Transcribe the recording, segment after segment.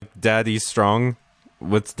Daddy Strong.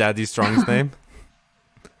 What's Daddy Strong's name?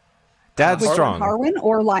 Dad Strong. Harwin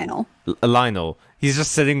or Lionel? Lionel. He's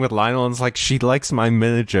just sitting with Lionel and it's like, she likes my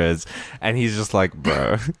miniatures. And he's just like,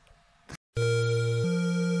 bro.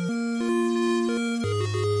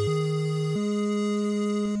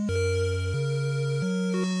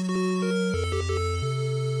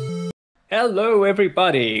 Hello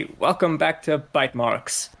everybody, welcome back to Bite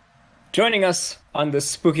Marks. Joining us on this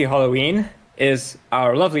spooky Halloween is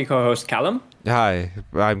our lovely co-host Callum. Hi,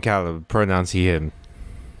 I'm Callum, pronouns he, him.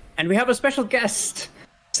 And we have a special guest.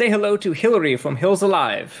 Say hello to Hillary from Hills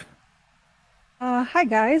Alive. Hi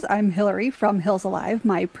guys, I'm Hillary from Hills Alive.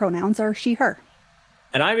 My pronouns are she, her.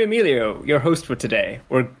 And I'm Emilio, your host for today.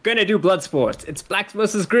 We're gonna do blood sports. It's blacks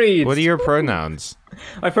versus greens. What are your pronouns?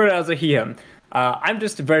 My pronouns are he, him. I'm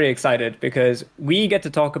just very excited because we get to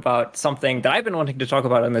talk about something that I've been wanting to talk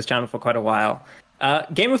about on this channel for quite a while.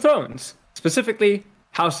 Game of Thrones, specifically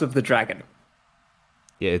House of the Dragon.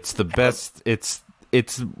 Yeah, it's the best. It's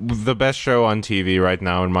the best show on TV right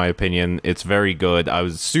now, in my opinion. It's very good. I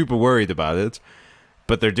was super worried about it,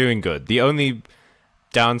 but they're doing good. The only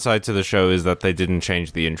downside to the show is that they didn't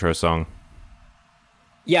change the intro song.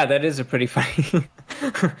 Yeah, that is a pretty funny.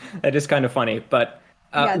 That is kind of funny, but.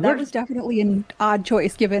 That was definitely an odd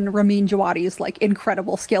choice given Ramin Djawadi's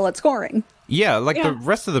incredible skill at scoring. Yeah, the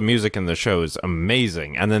rest of the music in the show is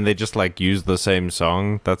amazing, and then they just use the same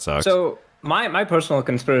song. That sucks. So my personal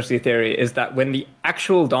conspiracy theory is that when the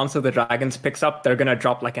actual Dance of the Dragons picks up, they're gonna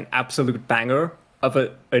drop an absolute banger of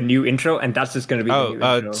a new intro, and that's just gonna be the new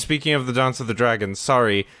intro. Speaking of the Dance of the Dragons,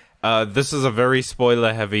 sorry, this is a very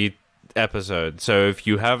spoiler-heavy episode. So if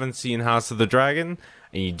you haven't seen House of the Dragon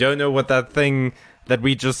and you don't know what that thing that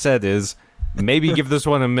we just said is, maybe give this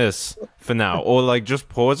one a miss for now, or just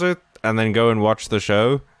pause it and then go and watch the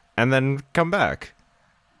show and then come back.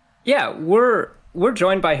 Yeah, we're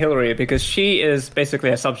joined by Hillary because she is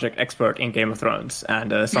basically a subject expert in Game of Thrones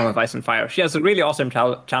and Song of Ice and Fire. She has a really awesome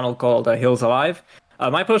channel called Hills Alive.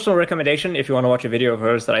 My personal recommendation, if you want to watch a video of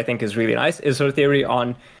hers that I think is really nice, is her theory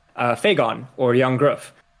on Fagon or Young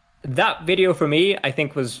Gruff. That video for me, I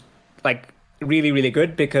think, was really, really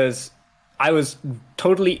good because I was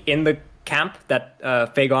totally in the camp that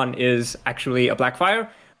Fagon is actually a Blackfire,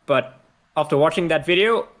 but after watching that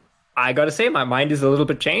video, I gotta say my mind is a little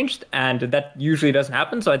bit changed, and that usually doesn't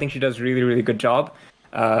happen, so I think she does a really, really good job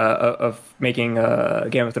of making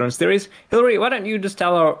Game of Thrones theories. Hillary, why don't you just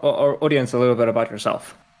tell our audience a little bit about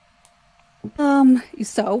yourself?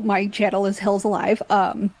 So my channel is Hills Alive.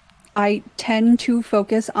 I tend to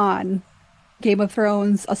focus on Game of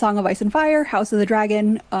Thrones, A Song of Ice and Fire, House of the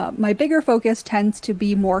Dragon. My bigger focus tends to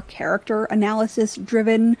be more character analysis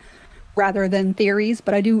driven rather than theories,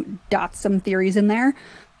 but I do dot some theories in there.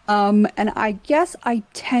 And I guess I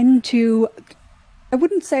tend to, I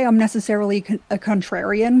wouldn't say I'm necessarily a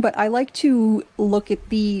contrarian, but I like to look at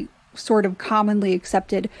the sort of commonly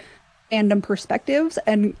accepted fandom perspectives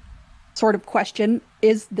and sort of question,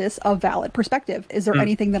 is this a valid perspective? Is there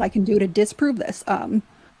anything that I can do to disprove this?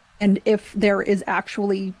 And if there is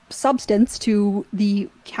actually substance to the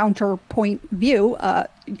counterpoint view,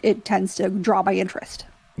 it tends to draw my interest.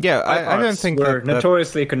 Yeah, I don't think we're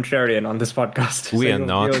notoriously contrarian on this podcast. We are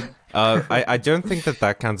not. I don't think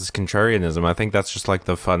that counts as contrarianism. I think that's just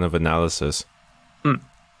the fun of analysis.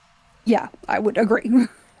 Yeah, I would agree.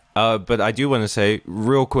 But I do want to say,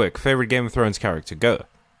 real quick, favorite Game of Thrones character, go.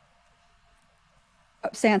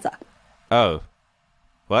 Sansa. Oh.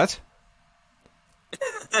 What?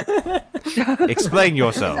 Explain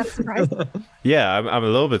yourself. That's surprising. Yeah, I'm a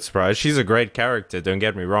little bit surprised. She's a great character, don't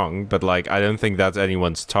get me wrong, but I don't think that's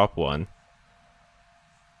anyone's top one.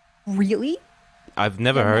 Really? I've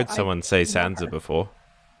never heard someone say Sansa before.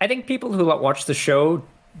 I think people who watch the show,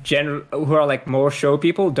 who are more show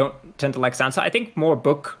people, don't tend to like Sansa. I think more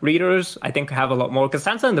book readers, have a lot more, because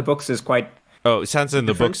Sansa in the books is quite... Oh, Sansa in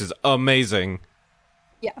the books is amazing.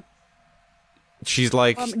 Yeah. She's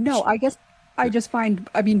no, I guess I just find,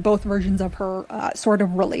 both versions of her sort of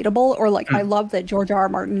relatable, or I love that George R. R.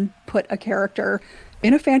 Martin put a character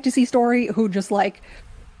in a fantasy story who just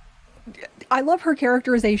I love her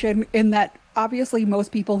characterization in that obviously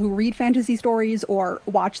most people who read fantasy stories or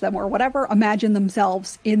watch them or whatever imagine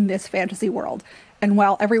themselves in this fantasy world. And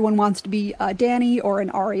while everyone wants to be a Dany or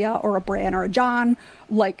an Arya or a Bran or a Jon,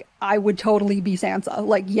 I would totally be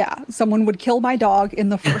Sansa. Yeah, someone would kill my dog in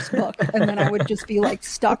the first book, and then I would just be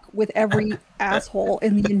stuck with every asshole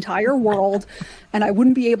in the entire world, and I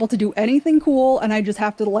wouldn't be able to do anything cool, and I just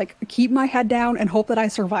have to keep my head down and hope that I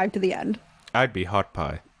survive to the end. I'd be Hot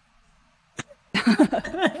Pie.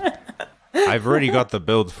 I've already got the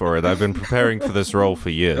build for it. I've been preparing for this role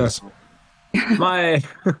for years.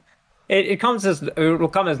 it will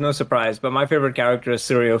come as no surprise, but my favorite character is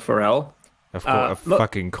Sirio Farrell.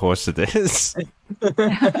 Fucking course it is.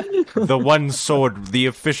 The one sword, the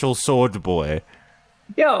official sword boy.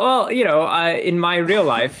 Yeah, well, in my real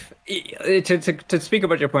life, to speak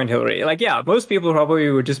about your point, Hillary, like, yeah, most people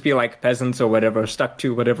probably would just be like peasants or whatever, stuck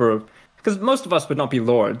to whatever, because most of us would not be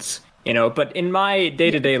lords, but in my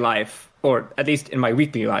day-to-day life, or at least in my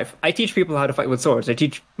weekly life, I teach people how to fight with swords. I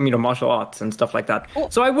teach, martial arts and stuff like that.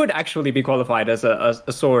 So I would actually be qualified as a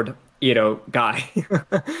sword, guy.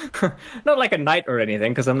 Not like a knight or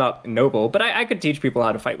anything, because I'm not noble, but I could teach people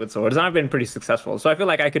how to fight with swords, and I've been pretty successful. So I feel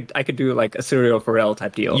like I could do like a Sirio Farrell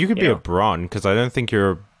type deal. You could be a Bronn, because I don't think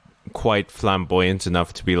you're quite flamboyant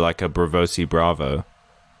enough to be like a Bravosi Bravo.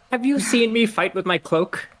 Have you seen me fight with my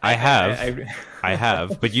cloak? I have. I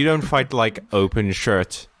have, but you don't fight like open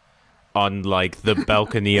shirt on like the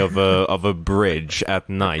balcony of a bridge at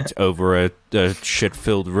night over a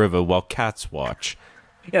shit-filled river while cats watch.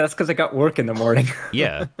 Yeah, that's because I got work in the morning.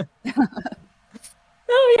 Yeah.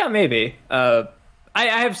 Oh, yeah, maybe. I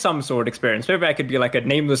have some sword experience. Maybe I could be like a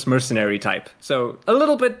nameless mercenary type. So a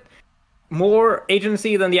little bit more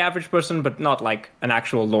agency than the average person, but not like an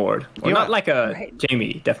actual lord. Or not like a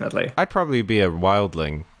Jamie, definitely. I'd probably be a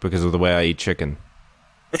wildling because of the way I eat chicken.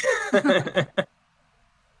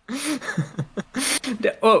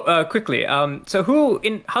 Quickly. So who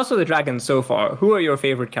in House of the Dragon so far? Who are your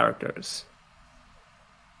favorite characters?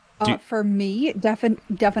 For me,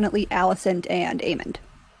 definitely Alicent and Aemond.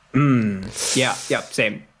 Yeah,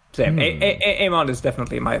 same. Aemond is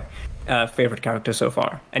definitely my favorite character so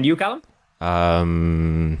far. And you, Callum?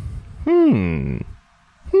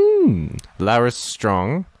 Laris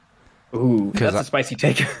Strong. Ooh, that's a spicy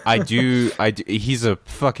take. I do. He's a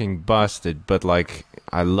fucking bastard, but like,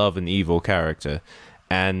 I love an evil character.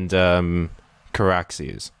 And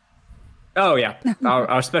Caraxes. Oh yeah,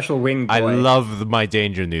 our special wing boy. I love my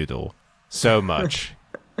Danger Noodle so much.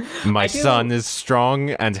 My son is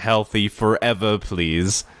strong and healthy forever,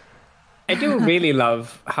 please. I do really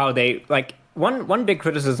love how they like. One big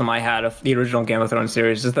criticism I had of the original Game of Thrones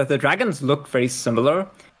series is that the dragons look very similar,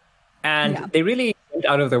 and they really went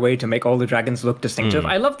out of their way to make all the dragons look distinctive.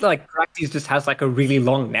 I love like Caraxes just has like a really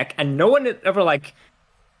long neck, and no one ever like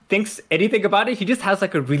thinks anything about it. He just has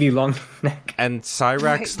like a really long neck. And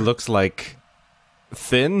Cyrax looks like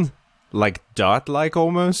thin, like dot-like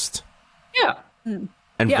almost. Yeah. And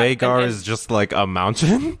Vhagar is just like a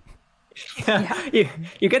mountain. Yeah.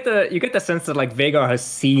 You get the sense that like Vhagar has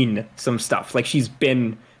seen some stuff. Like she's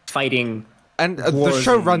been fighting. And the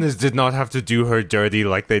showrunners did not have to do her dirty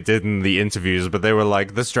like they did in the interviews, but they were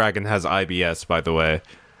like, this dragon has IBS, by the way.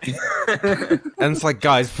 And it's like,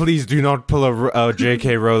 guys, please do not pull a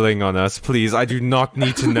J.K. Rowling on us, please. I do not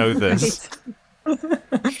need to know this.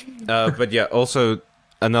 But yeah, also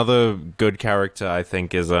another good character I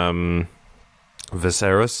think is Viserys.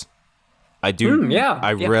 I do. I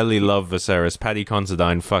really love Viserys. Paddy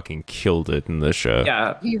Considine fucking killed it in this show.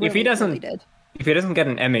 Yeah, if he doesn't get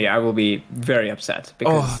an Emmy, I will be very upset.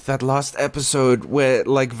 Because... that last episode where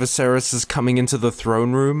like Viserys is coming into the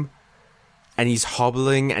throne room. And he's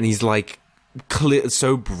hobbling, and he's like,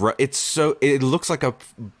 it looks like a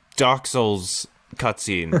Dark Souls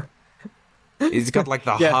cutscene. He's got like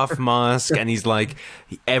the half mask, and he's like,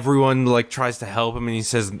 everyone like tries to help him, and he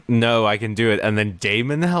says, "No, I can do it." And then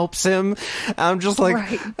Daemon helps him. And I'm just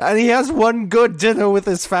like, and he has one good dinner with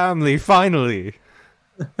his family finally.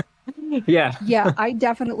 Yeah, I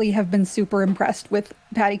definitely have been super impressed with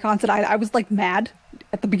Paddy Considine. I was like mad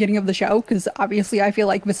at the beginning of the show because obviously I feel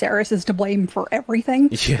like Viserys is to blame for everything.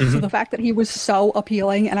 Yeah. So the fact that he was so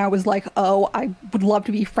appealing, and I was like, oh, I would love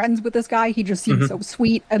to be friends with this guy. He just seems so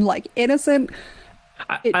sweet and like innocent.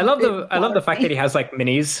 I love the fact that he has like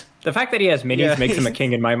minis. The fact that he has minis makes him a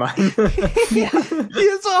king in my mind. He has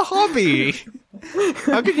a hobby.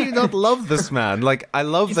 How can you not love this man? Like, I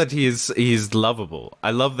love that he's lovable.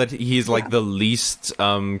 I love that he's like the least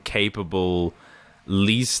capable,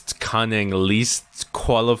 least cunning, least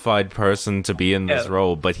qualified person to be in this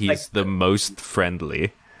role, but he's like, the most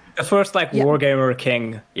friendly. The first wargamer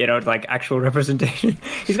king, like actual representation.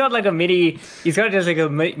 He's got like a mini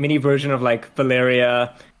version of like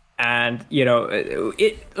Valeria, and sure,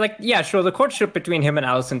 the courtship between him and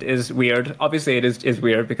Alicent is weird. Obviously it is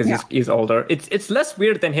weird because he's older. It's less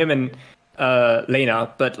weird than him and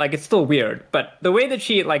Lena, but like it's still weird. But the way that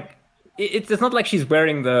she like it's not like she's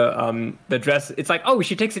wearing the dress. It's like, oh,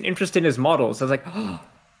 she takes an interest in his models. I was like, oh,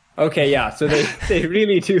 okay, yeah. So they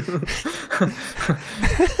really do.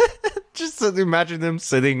 Just imagine him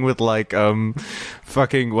sitting with like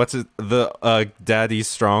fucking what's it, the Daddy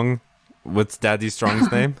Strong. What's Daddy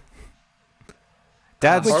Strong's name?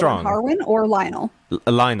 Dad's Which one, strong. Harwin or Lionel?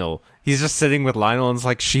 Lionel. He's just sitting with Lionel and it's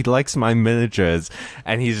like, she likes my miniatures.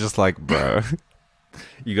 And he's just like, bro,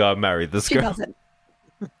 you gotta marry this She girl. doesn't.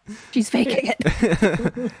 She's faking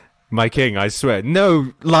it. My king, I swear.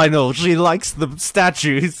 No, Lionel, she likes the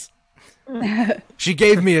statues. She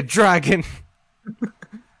gave me a dragon.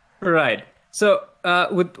 Right. So,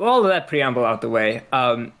 with all of that preamble out the way,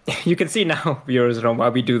 you can see now, viewers at home, why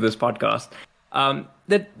we do this podcast.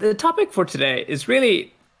 The topic for today is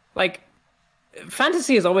really, like,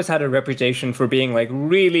 fantasy has always had a reputation for being, like,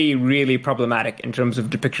 really, really problematic in terms of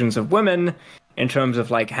depictions of women, in terms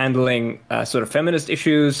of, like, handling sort of feminist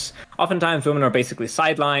issues. Oftentimes, women are basically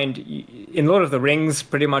sidelined. In Lord of the Rings,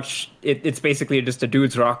 pretty much, it's basically just a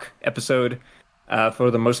dude's rock episode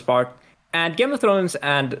for the most part. And Game of Thrones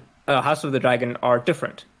and House of the Dragon are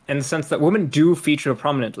different in the sense that women do feature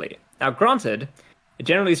prominently. Now, granted,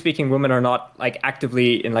 generally speaking, women are not like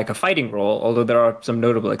actively in like a fighting role, although there are some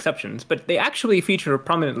notable exceptions, but they actually feature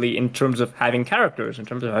prominently in terms of having characters, in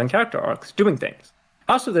terms of having character arcs, doing things.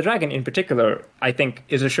 House of the Dragon in particular, I think,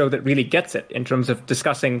 is a show that really gets it in terms of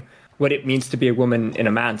discussing what it means to be a woman in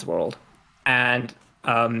a man's world. And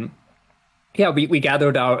yeah, we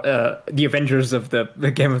gathered our the Avengers of the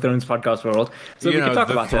Game of Thrones podcast world, so we can talk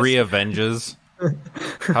the about three this. Avengers.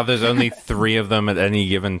 How there's only 3 of them at any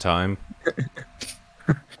given time.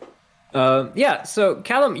 Yeah, so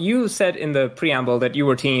Callum, you said in the preamble that you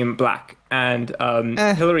were team black, and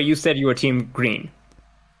Hillary, you said you were team green.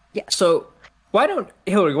 Yes. So why don't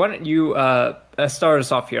you start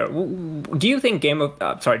us off here? Do you think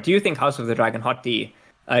do you think House of the Dragon Hot D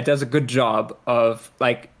does a good job of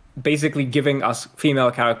like basically giving us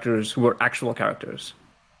female characters who are actual characters?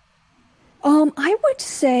 I would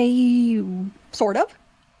say sort of.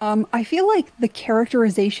 I feel like the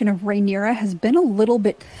characterization of Rhaenyra has been a little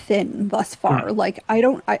bit thin thus far. Like I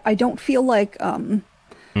don't feel like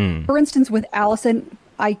for instance with Alicent,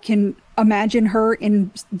 I can imagine her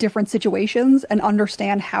in different situations and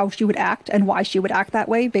understand how she would act and why she would act that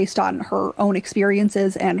way based on her own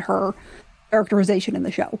experiences and her characterization in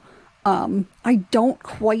the show. I don't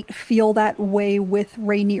quite feel that way with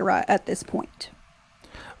Rhaenyra at this point.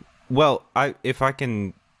 Well, if I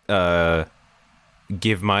can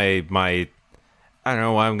give my I don't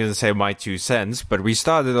know why I'm going to say my 2 cents, but we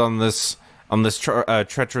started on this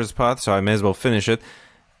treacherous path, so I may as well finish it.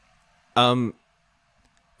 Rhaenyra,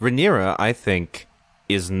 I think,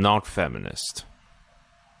 is not feminist.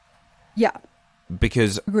 Yeah,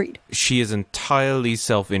 Because agreed. she is entirely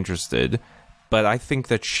self-interested, but I think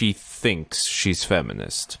that she thinks she's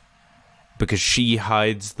feminist. Because she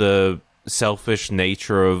hides the selfish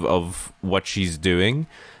nature of what she's doing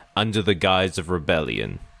under the guise of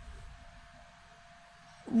rebellion.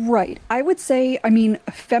 Right. I would say, I mean,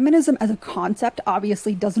 feminism as a concept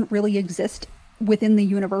obviously doesn't really exist within the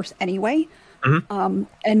universe anyway.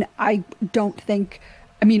 And I don't think,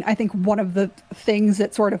 I mean, I think one of the things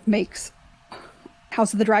that sort of makes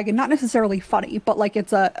House of the Dragon not necessarily funny, but like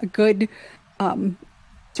it's a good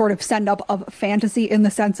sort of send up of fantasy in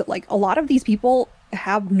the sense that like a lot of these people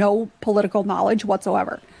have no political knowledge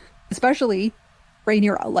whatsoever, especially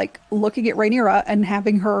Rhaenyra. Like looking at Rhaenyra and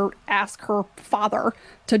having her ask her father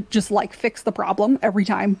to just like fix the problem every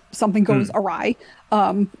time something goes awry.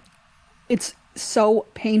 It's so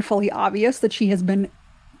painfully obvious that she has been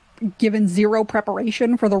given zero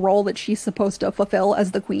preparation for the role that she's supposed to fulfill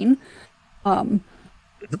as the queen.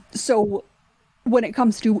 So when it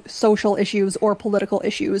comes to social issues or political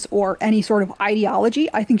issues or any sort of ideology,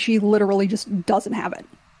 I think she literally just doesn't have it.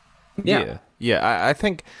 Yeah. I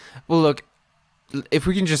think, well, look, if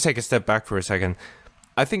we can just take a step back for a second,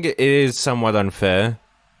 I think it is somewhat unfair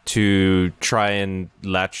to try and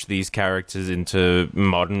latch these characters into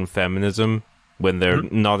modern feminism when they're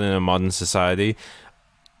not in a modern society.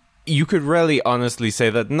 You could really honestly say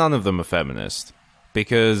that none of them are feminist,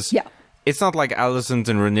 because it's not like Alicent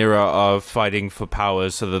and Rhaenyra are fighting for power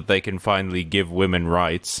so that they can finally give women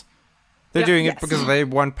rights. They're doing it because they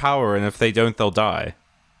want power, and if they don't, they'll die.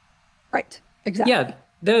 Right. Exactly. Yeah,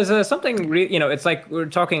 there's something, it's like we're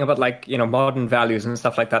talking about like, modern values and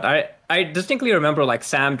stuff like that. I distinctly remember like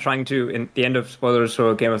Sam trying to, in the end of spoilers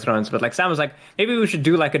for Game of Thrones, but like Sam was like, maybe we should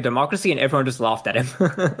do like a democracy, and everyone just laughed at him.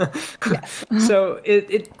 Yes. So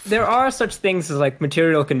there are such things as like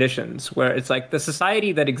material conditions where it's like the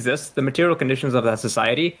society that exists, the material conditions of that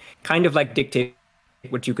society kind of like dictate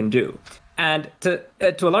what you can do. And to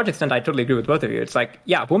a large extent, I totally agree with both of you. It's like,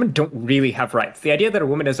 yeah, women don't really have rights. The idea that a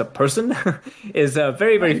woman is a person is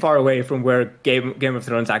very, very far away from where Game of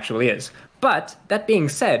Thrones actually is. But that being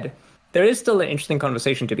said, there is still an interesting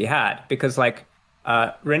conversation to be had, because like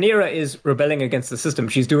Rhaenyra is rebelling against the system.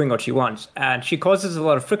 She's doing what she wants, and she causes a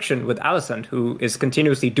lot of friction with Alicent, who is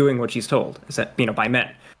continuously doing what she's told, by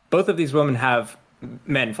men. Both of these women have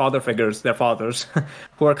men, father figures, their fathers,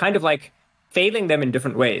 who are kind of like failing them in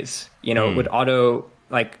different ways. With Otto,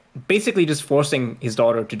 like basically just forcing his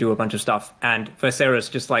daughter to do a bunch of stuff, and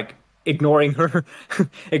Viserys just like ignoring her,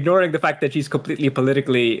 ignoring the fact that she's completely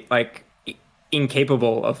politically like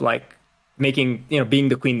incapable of like making, being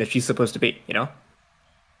the queen that she's supposed to be.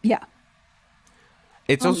 Yeah.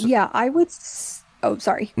 It's also yeah, I would. Oh,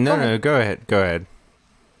 sorry. No, go ahead. Go ahead.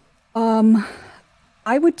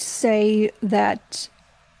 I would say that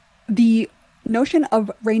the notion of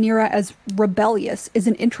Rhaenyra as rebellious is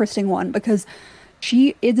an interesting one because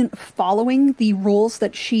she isn't following the rules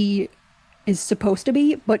that she is supposed to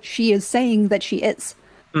be, but she is saying that she is.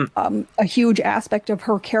 A huge aspect of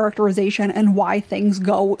her characterization and why things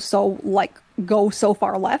go so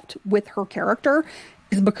far left with her character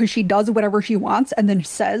is because she does whatever she wants and then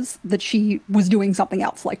says that she was doing something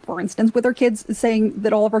else. Like, for instance, with her kids, saying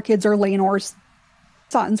that all of her kids are Laenor's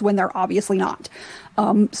sons when they're obviously not.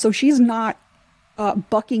 So she's not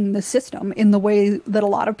bucking the system in the way that a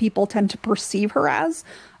lot of people tend to perceive her as,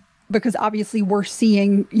 because obviously we're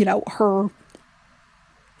seeing, her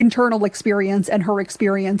internal experience and her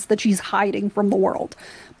experience that she's hiding from the world.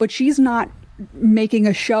 But she's not making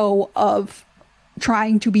a show of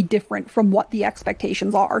trying to be different from what the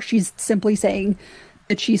expectations are. She's simply saying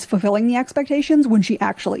that she's fulfilling the expectations when she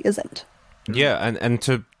actually isn't. Yeah, and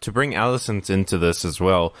to bring Alicent into this as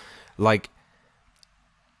well, like,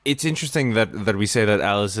 it's interesting that we say that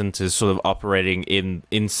Alicent is sort of operating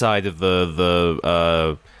inside of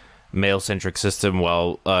the male-centric system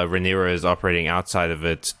while Rhaenyra is operating outside of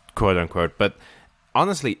it, quote-unquote. But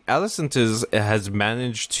honestly, Alicent has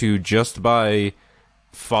managed to, just by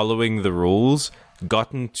following the rules,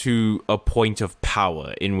 gotten to a point of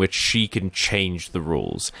power in which she can change the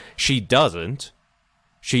rules. She doesn't.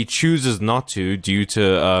 She chooses not to due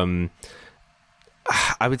to,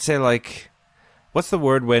 I would say, like, what's the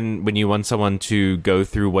word when you want someone to go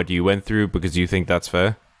through what you went through because you think that's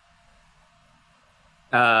fair?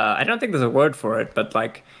 I don't think there's a word for it, but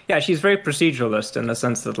like, yeah, she's very proceduralist in the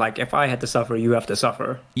sense that like, if I had to suffer, you have to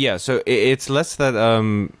suffer. Yeah, so it's less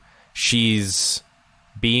that she's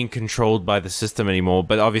being controlled by the system anymore,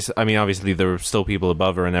 but obviously there are still people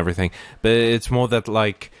above her and everything, but it's more that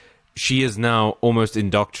like she is now almost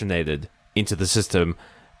indoctrinated into the system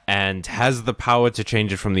and has the power to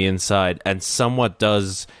change it from the inside, and somewhat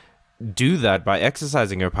does do that by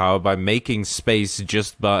exercising her power, by making space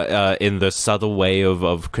just by in the subtle way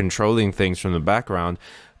of controlling things from the background.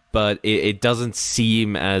 But it doesn't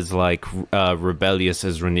seem as like rebellious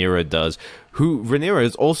as Rhaenyra does. Rhaenyra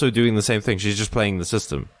is also doing the same thing. She's just playing the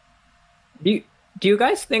system. Do you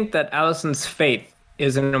guys think that Alicent's faith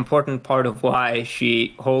is an important part of why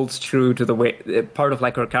she holds true to the way, part of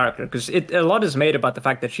like her character? Because a lot is made about the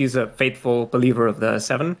fact that she's a faithful believer of the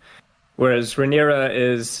Seven, whereas Rhaenyra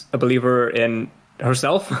is a believer in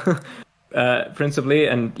herself, principally,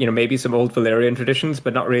 and maybe some old Valyrian traditions,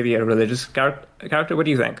 but not really a religious character. What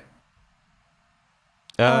do you think?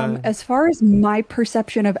 As far as my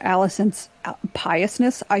perception of Alicent's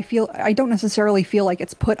piousness, I don't necessarily feel like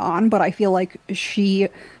it's put on, but I feel like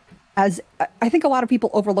I think a lot of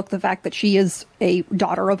people overlook the fact that she is a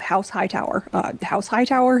daughter of House Hightower. House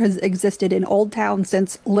Hightower has existed in Old Town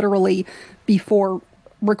since literally before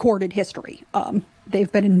recorded history.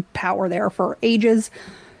 They've been in power there for ages.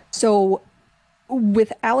 So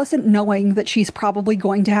with Alicent knowing that she's probably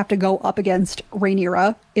going to have to go up against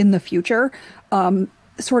Rhaenyra in the future,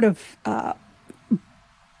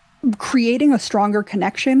 creating a stronger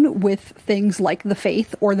connection with things like the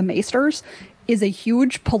Faith or the Maesters is a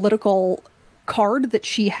huge political card that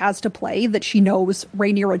she has to play that she knows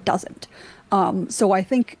Rhaenyra doesn't. So I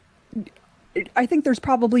think there's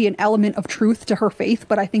probably an element of truth to her faith,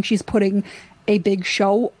 but I think she's putting a big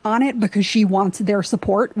show on it because she wants their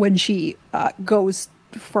support when she goes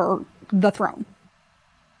for the throne.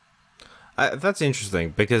 That's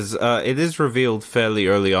interesting because it is revealed fairly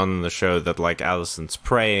early on in the show that like Alicent's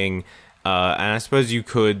praying, and I suppose you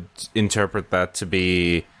could interpret that to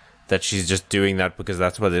be that she's just doing that because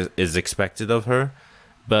that's what is expected of her.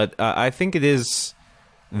 But I think it is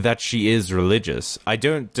that she is religious. I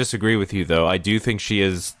don't disagree with you, though. I do think she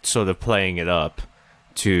is sort of playing it up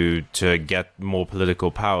to get more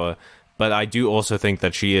political power. But I do also think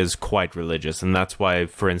that she is quite religious, and that's why,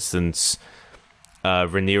 for instance,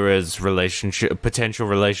 Rhaenyra's potential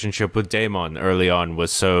relationship with Daemon early on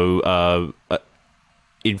was so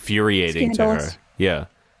infuriating to her. Yeah.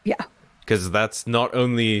 Yeah. Because that's not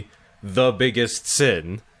only the biggest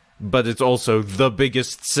sin, but it's also the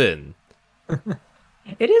biggest sin.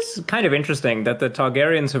 It is kind of interesting that the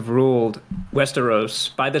Targaryens have ruled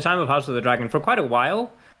Westeros by the time of House of the Dragon for quite a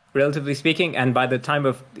while, relatively speaking, and by the time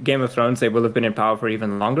of Game of Thrones, they will have been in power for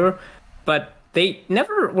even longer. But they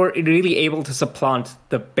never were really able to supplant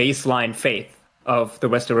the baseline faith of the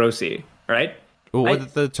Westerosi, right? Well, what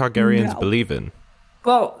did the Targaryens believe in?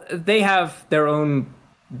 Well, they have their own,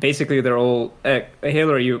 basically their own.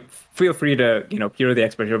 Hillary, you feel free to, you're the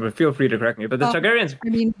expert here, but feel free to correct me. But the Targaryens, I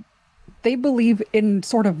mean, they believe in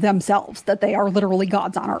sort of themselves, that they are literally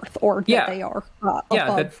gods on Earth, or that they are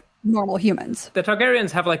above normal humans. The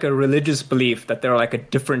Targaryens have like a religious belief that they're like a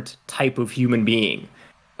different type of human being.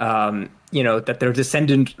 That they're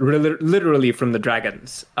descendant literally from the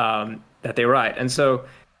dragons that they ride, and so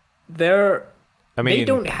they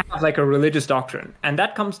don't have like a religious doctrine, and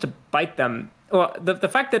that comes to bite them. Well, the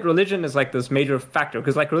fact that religion is like this major factor,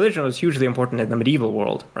 because like religion was hugely important in the medieval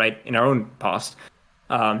world, right, in our own past,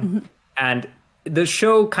 and the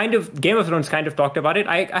show Game of Thrones kind of talked about it.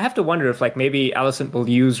 I have to wonder if like maybe Alicent will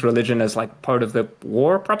use religion as like part of the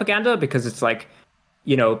war propaganda, because it's like,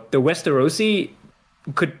 the Westerosi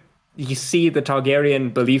could you see the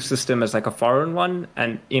Targaryen belief system as like a foreign one,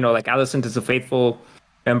 and like Alicent is a faithful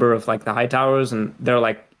member of like the High Towers, and they're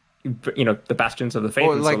like the bastions of the faith.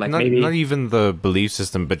 Or like, so, like not even the belief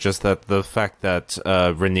system, but just that the fact that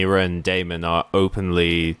Rhaenyra and Daemon are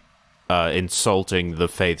openly insulting the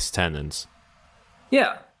faith's tenets.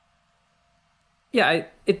 It's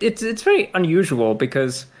very unusual,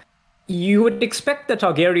 because you would expect the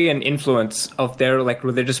Targaryen influence of their like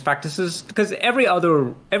religious practices, because every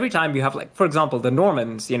time you have, like, for example, the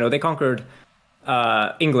Normans, they conquered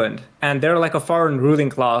England, and they're like a foreign ruling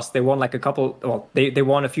class. They won like they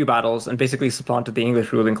won a few battles and basically supplanted the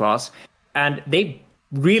English ruling class, and they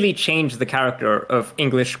really changed the character of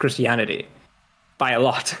English Christianity by a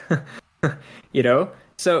lot.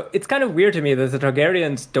 So it's kind of weird to me that the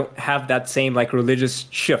Targaryens don't have that same like religious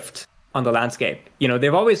shift on the landscape.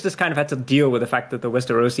 They've always just kind of had to deal with the fact that the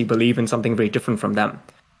Westerosi believe in something very different from them.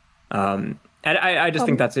 And I just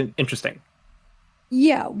think that's interesting.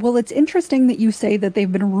 Yeah, well, it's interesting that you say that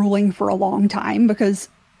they've been ruling for a long time, because,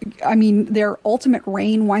 I mean, their ultimate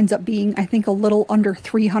reign winds up being, I think, a little under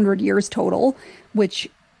 300 years total, which,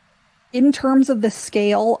 in terms of the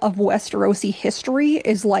scale of Westerosi history,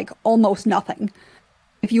 is like almost nothing.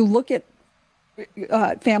 If you look at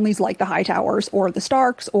families like the Hightowers or the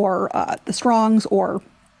Starks or the Strongs or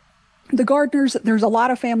the Gardeners, there's a lot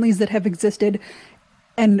of families that have existed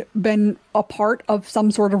and been a part of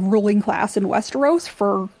some sort of ruling class in Westeros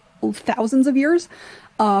for thousands of years.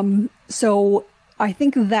 So I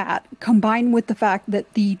think that, combined with the fact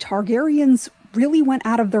that the Targaryens really went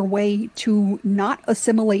out of their way to not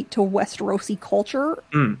assimilate to Westerosi culture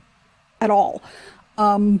at all,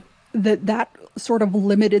 that sort of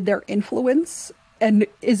limited their influence, and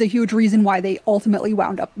is a huge reason why they ultimately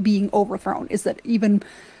wound up being overthrown, is that even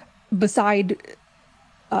beside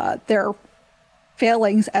their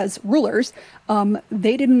failings as rulers,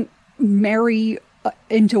 they didn't marry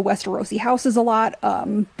into Westerosi houses a lot.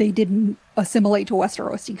 They didn't assimilate to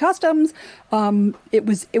Westerosi customs. It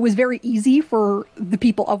was very easy for the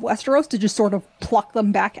people of Westeros to just sort of pluck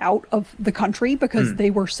them back out of the country, because they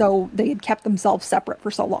had kept themselves separate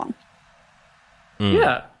for so long.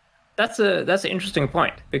 Yeah, that's an interesting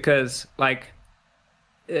point, because like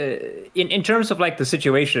in terms of like the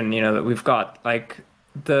situation that we've got, like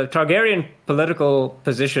the Targaryen political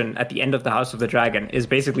position at the end of the House of the Dragon is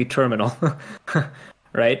basically terminal,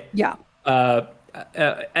 right? Yeah.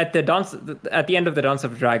 At the end of the Dance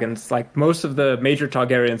of Dragons, like most of the major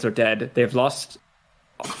Targaryens are dead. They've lost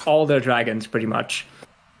all their dragons pretty much.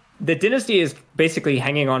 The dynasty is basically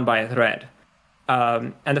hanging on by a thread.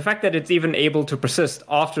 And the fact that it's even able to persist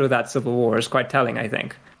after that civil war is quite telling, I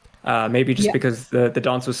think. Maybe just because the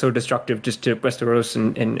dance was so destructive just to Westeros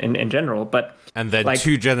in general. But and then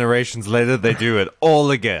 2 generations later, they do it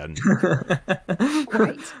all again.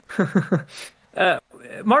 Right.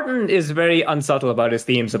 Martin is very unsubtle about his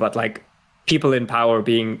themes about like people in power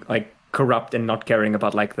being like corrupt and not caring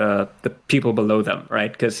about like the people below them,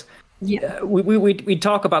 right? Because we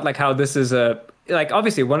talk about like how this is like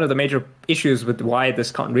obviously one of the major issues with why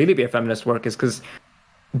this can't really be a feminist work is because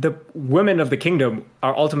the women of the kingdom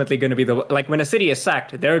are ultimately going to be like when a city is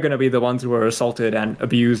sacked, they're going to be the ones who are assaulted and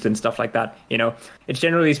abused and stuff like that. It's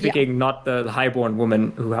generally speaking not the highborn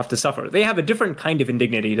women who have to suffer. They have a different kind of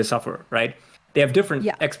indignity to suffer, right? They have different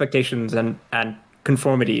expectations and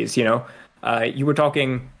conformities. You were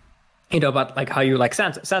talking, about like how you like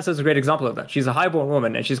Sansa. Sansa's a great example of that. She's a highborn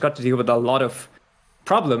woman and she's got to deal with a lot of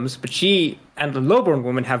problems, but she and the lowborn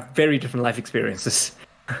woman have very different life experiences.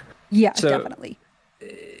 Yeah, So- definitely.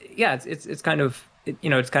 Yeah, it's kind of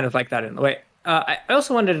it's kind of like that in a way. I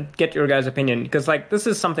also wanted to get your guys' opinion because like this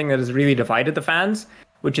is something that has really divided the fans,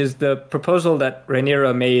 which is the proposal that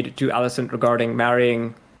Rhaenyra made to Alicent regarding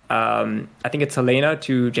marrying, I think it's Helena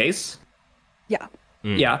to Jace. Yeah.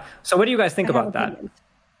 Yeah. So what do you guys think I have about that? opinions.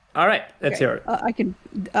 All right, let's Okay, hear it. I can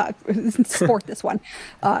sport this one.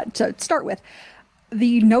 To start with,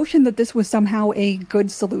 the notion that this was somehow a good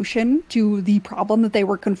solution to the problem that they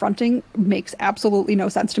were confronting makes absolutely no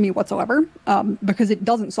sense to me whatsoever, because it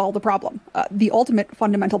doesn't solve the problem. The ultimate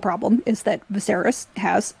fundamental problem is that Viserys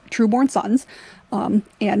has trueborn sons,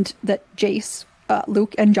 and that Jace,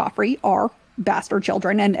 Luke, and Joffrey are bastard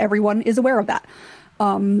children, and everyone is aware of that.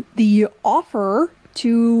 The offer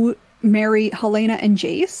to marry Helena and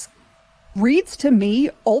Jace reads to me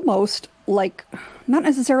almost like not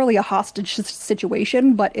necessarily a hostage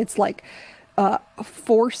situation, but it's like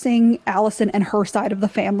forcing Alicent and her side of the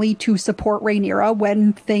family to support Rhaenyra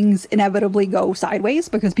when things inevitably go sideways,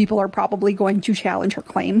 because people are probably going to challenge her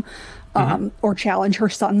claim, or challenge her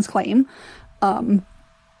son's claim.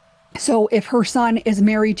 So if her son is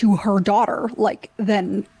married to her daughter, like,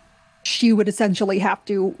 then she would essentially have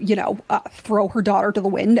to, throw her daughter to the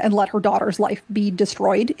wind and let her daughter's life be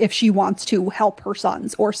destroyed if she wants to help her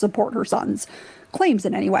sons or support her sons' claims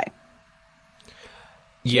in any way.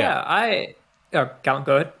 Callum,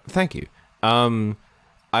 go ahead. Thank you. I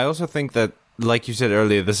also think that, like you said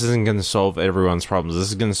earlier, this isn't going to solve everyone's problems. This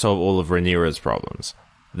is going to solve all of Rhaenyra's problems.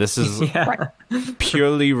 This is Right.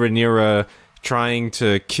 purely Rhaenyra trying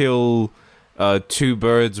to kill two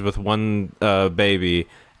birds with one baby,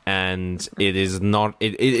 and it is not.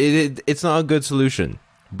 It's not a good solution.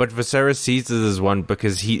 But Viserys sees it as one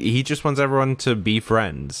because he just wants everyone to be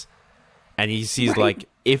friends, and he sees like,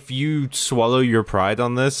 if you swallow your pride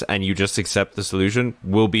on this and you just accept the solution,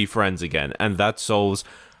 we'll be friends again, and that solves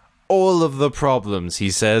all of the problems.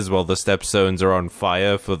 He says, while the Stepstones are on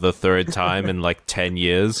fire for the third time in like 10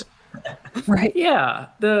 years. Right. Yeah,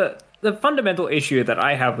 the fundamental issue that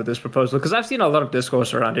I have with this proposal, because I've seen a lot of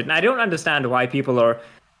discourse around it, and I don't understand why people are.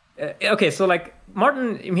 Okay, so like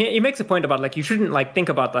Martin, he makes a point about like you shouldn't like think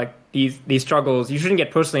about like these struggles. You shouldn't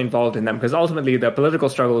get personally involved in them because ultimately they're political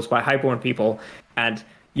struggles by highborn people, and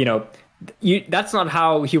that's not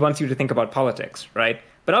how he wants you to think about politics, right?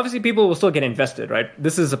 But obviously people will still get invested, right?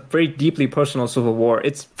 This is a very deeply personal civil war.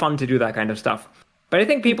 It's fun to do that kind of stuff. But I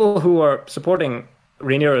think people who are supporting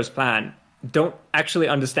Rhaenyra's plan don't actually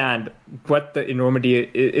understand what the enormity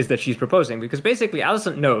is that she's proposing, because basically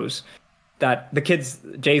Alicent knows that the kids,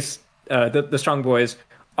 Jace, the strong boys,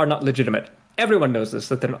 are not legitimate. Everyone knows this,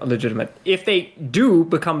 that they're not legitimate. If they do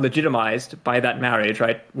become legitimized by that marriage,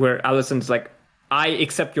 right, where Alicent's like, I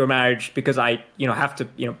accept your marriage because I, have to,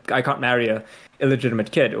 I can't marry a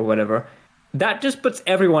illegitimate kid or whatever, that just puts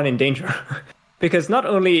everyone in danger. Because not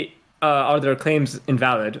only are their claims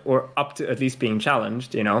invalid or up to at least being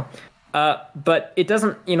challenged, but it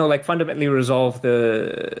doesn't, fundamentally resolve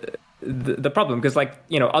the problem, because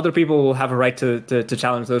other people will have a right to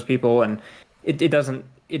challenge those people, and it doesn't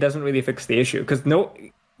really fix the issue, because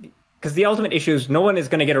the ultimate issue is no one is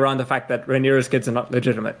going to get around the fact that Rhaenyra's kids are not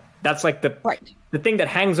legitimate. That's like the thing that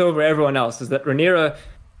hangs over everyone else, is that Rhaenyra,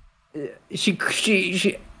 she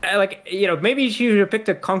maybe she should have picked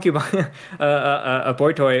a concubine, a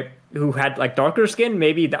boy toy who had like darker skin.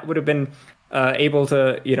 Maybe that would have been able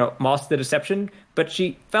to mask the deception. But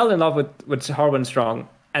she fell in love with Harwin Strong.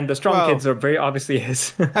 And the strong kids are very obviously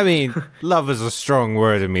his. I mean, love is a strong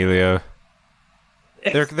word, Emilio.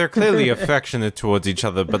 They're clearly affectionate towards each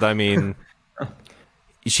other, but I mean,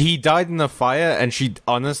 he died in a fire, and she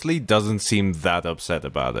honestly doesn't seem that upset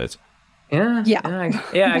about it. Yeah. I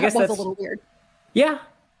guess was that's a little weird. Yeah.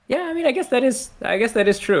 I mean, I guess that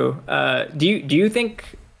is true. Do you think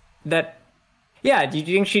that? Yeah, do you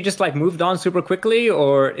think she just like moved on super quickly,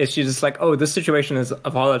 or is she just like, oh, this situation is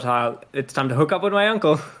volatile, it's time to hook up with my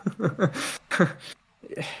uncle?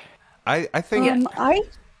 I think.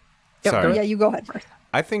 Sorry. Yeah, you go ahead first.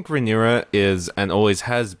 I think Rhaenyra is, and always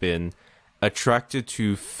has been, attracted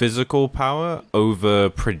to physical power over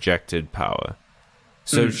projected power.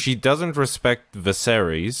 So she doesn't respect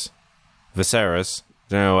Viserys. Don't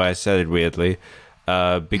know why I said it weirdly.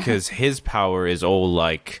 Because his power is all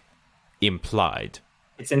like implied.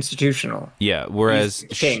 It's institutional. Yeah, whereas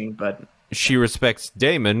He's king, but she respects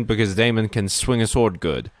Daemon because Daemon can swing a sword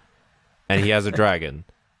good, and he has a dragon.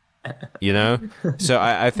 So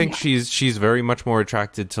I think she's very much more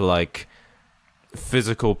attracted to like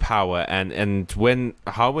physical power, and when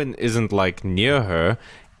Harwin isn't like near her,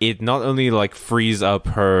 it not only like frees up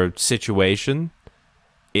her situation,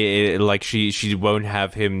 it like she won't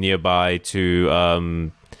have him nearby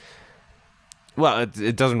to Well,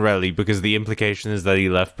 it doesn't really, because the implication is that he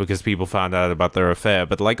left because people found out about their affair.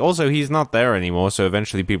 But, like, also, he's not there anymore, so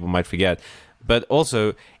eventually people might forget. But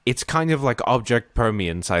also, it's kind of like object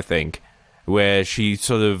permanence, I think, where she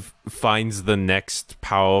sort of finds the next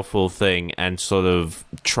powerful thing and sort of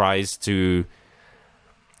tries to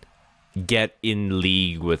get in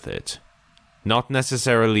league with it. Not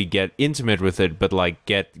necessarily get intimate with it, but, like,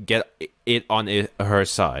 get it on her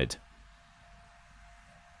side.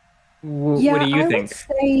 Yeah, what do you I think,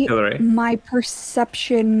 would say Hillary? my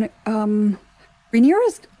perception, Rhaenyra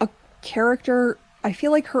is a character. I feel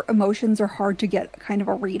like her emotions are hard to get kind of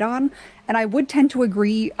a read on, and I would tend to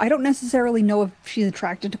agree. I don't necessarily know if she's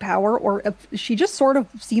attracted to power or if she just sort of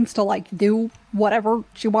seems to like do whatever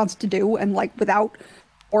she wants to do and like without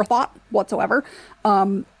forethought whatsoever.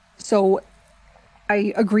 So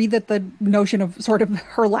I agree that the notion of sort of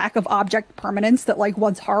her lack of object permanence, that like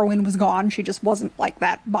once Harwin was gone, she just wasn't like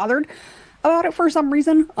that bothered about it for some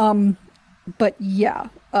reason. But yeah,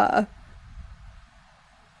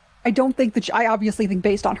 I don't think that I obviously think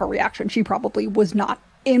based on her reaction, she probably was not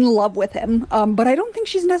in love with him. But I don't think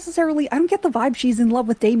she's necessarily, I don't get the vibe she's in love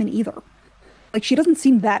with Daemon either. Like she doesn't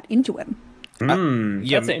seem that into him.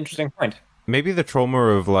 That's an interesting point. Maybe the trauma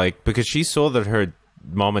of, like, because she saw that her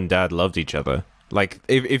mom and dad loved each other. Like,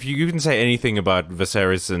 if you can say anything about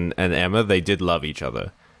Viserys and Emma, they did love each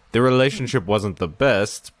other. Their relationship wasn't the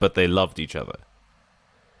best, but they loved each other.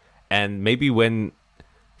 And maybe when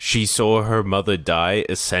she saw her mother die,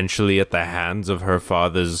 essentially at the hands of her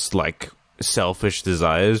father's, like, selfish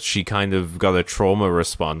desires, she kind of got a trauma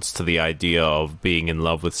response to the idea of being in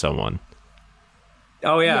love with someone.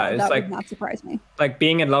 Oh yeah, it's that like would not surprise me. like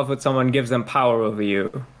being in love with someone gives them power over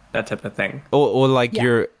you, that type of thing. Or like Yeah.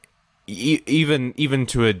 you're... Even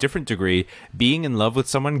to a different degree, being in love with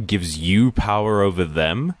someone gives you power over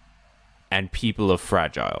them, and people are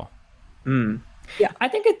fragile. Yeah. I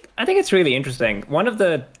think it's really interesting. One of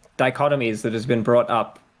the dichotomies that has been brought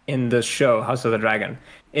up in this show, House of the Dragon,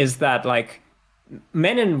 is that like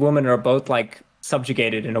men and women are both like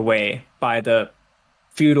subjugated in a way by the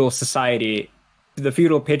feudal society, the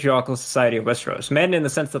feudal patriarchal society of Westeros. Men in the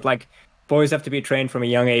sense that like boys have to be trained from a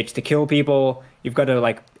young age to kill people. You've got to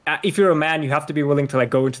like, if you're a man, you have to be willing to like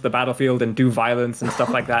go into the battlefield and do violence and stuff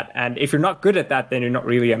like that. And if you're not good at that, then you're not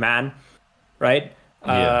really a man, right?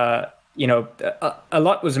 Yeah. You know, a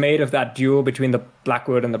lot was made of that duel between the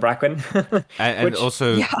Blackwood and the Bracken. And Which-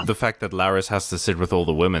 also yeah. the fact that Larys has to sit with all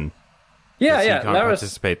the women. yeah, 'cause yeah. he can't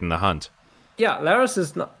participate in the hunt. Larys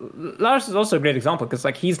is also a great example because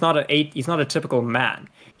like he's not a typical man.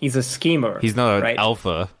 He's a schemer. He's not an right?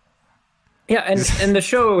 alpha. Yeah, and the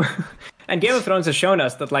show and Game of Thrones has shown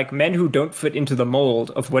us that like men who don't fit into the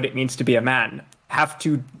mold of what it means to be a man have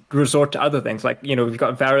to resort to other things. Like, you know, we've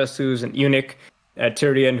got Varys, who's an eunuch,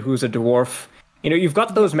 Tyrion, who's a dwarf. You know, you've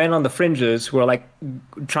got those men on the fringes who are like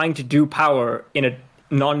trying to do power in a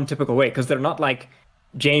non-typical way because they're not like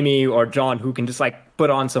Jaime or Jon who can just like put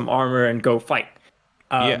on some armor and go fight.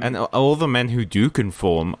 Yeah, and all the men who do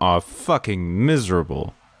conform are fucking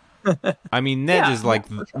miserable. I mean, Ned Yeah, is like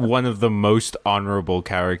one of the most honorable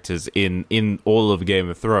characters in all of Game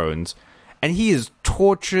of Thrones, and he is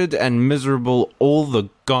tortured and miserable all the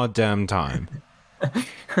goddamn time.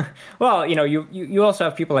 Well, you know, you also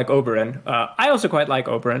have people like Oberyn. I also quite like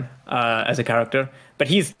Oberyn as a character, but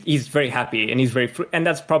he's very happy and he's very and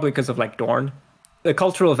that's probably because of like Dorne. The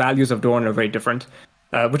cultural values of Dorne are very different,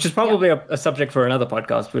 which is probably a subject for another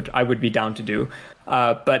podcast, which I would be down to do.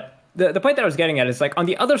 But the point that I was getting at is like on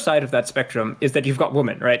the other side of that spectrum is that you've got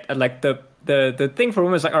women, right? And like the thing for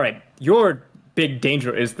women is like, all right, your big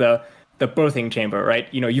danger is the birthing chamber, right?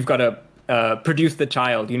 You know, you've got to produce the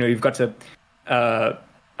child. You know, you've got to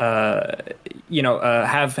have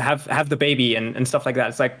the baby and stuff like that.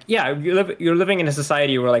 It's like, yeah, you're living in a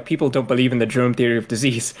society where like people don't believe in the germ theory of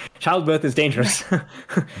disease. Childbirth is dangerous.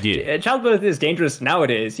 Yeah. Childbirth is dangerous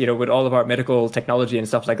nowadays, you know, with all of our medical technology and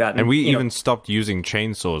stuff like that. And we you know, even stopped using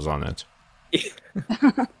chainsaws on it.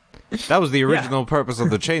 That was the original purpose of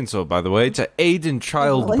the chainsaw, by the way, to aid in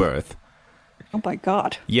childbirth. Oh my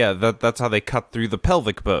god. Yeah, that's how they cut through the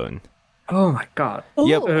pelvic bone. oh my god.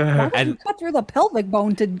 Yep. Ooh, why would you And- cut through the pelvic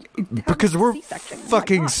bone to have Because a we're C-section? Oh my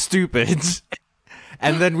fucking God. stupid.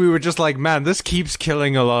 And then we were just like, man, this keeps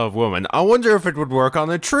killing a lot of women. I wonder if it would work on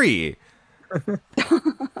a tree.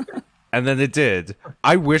 And then it did.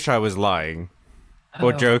 I wish I was lying.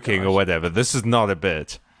 Or joking or whatever. This is not a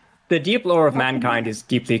bit. The deep lore of mankind is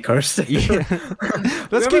deeply cursed. Let's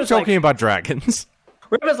Whoever's keep talking about dragons.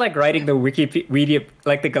 Whoever's like writing the Wikipedia,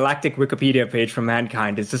 like the galactic Wikipedia page for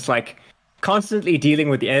mankind, is just like constantly dealing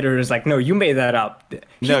with the editors. Like, no, you made that up.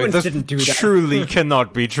 No, Humans this didn't do that. truly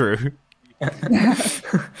cannot be true.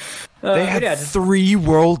 They had yeah, 3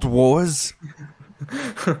 world wars.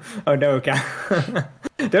 Oh no,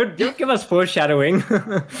 don't give us foreshadowing.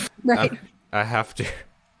 Right. I have to.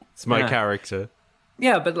 It's my Yeah. character.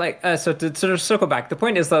 Yeah, but like, so to sort of circle back, the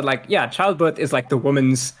point is that like, yeah, childbirth is like the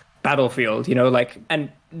woman's battlefield, you know, like,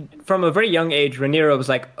 and from a very young age, Rhaenyra was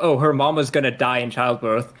like, oh, her mom was gonna die in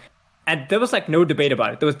childbirth, and there was like no debate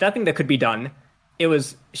about it. There was nothing that could be done. It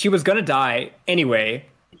was she was gonna die anyway,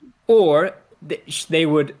 or they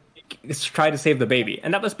would try to save the baby,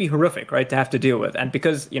 and that must be horrific, right, to have to deal with. And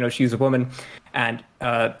because she's a woman, and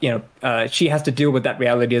she has to deal with that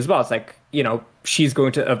reality as well. It's like she's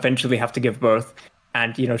going to eventually have to give birth,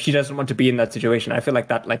 and she doesn't want to be in that situation. I feel like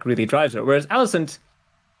that like really drives her. Whereas Alicent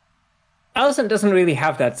doesn't really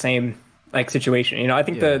have that same like situation. I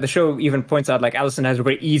think the show even points out like Alicent has a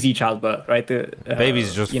very easy childbirth, right? The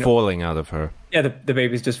baby's just falling out of her. Yeah, the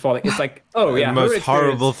baby's just falling. It's like, oh yeah, The most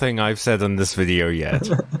horrible thing I've said on this video yet.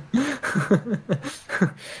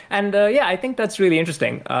 And I think that's really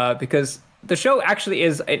interesting because the show actually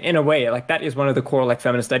is, in a way, like that is one of the core like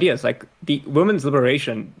feminist ideas. Like the women's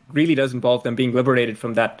liberation really does involve them being liberated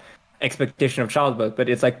from that expectation of childbirth, but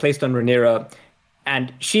it's like placed on Rhaenyra,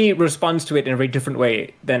 and she responds to it in a very different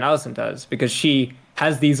way than Alicent does, because she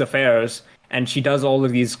has these affairs and she does all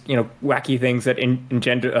of these wacky things that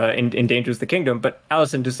endangers the kingdom. But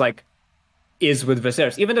Alicent just like is with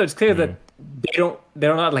Viserys, even though it's clear that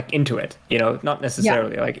they're not like into it, not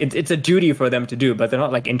necessarily. Like it's a duty for them to do, but they're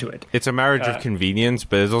not like into it. It's a marriage of convenience,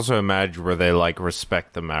 but it's also a marriage where they like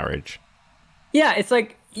respect the marriage. Yeah, it's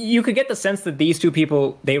like you could get the sense that these two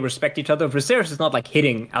people, they respect each other. Viserys is not like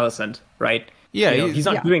hitting Alicent, right? Yeah, he's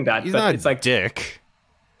not doing that. He's but not it's like dick.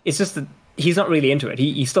 It's just that he's not really into it.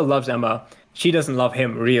 He still loves Emma. She doesn't love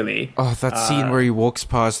him, really. Oh, that scene where he walks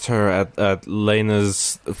past her at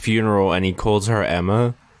Lena's funeral and he calls her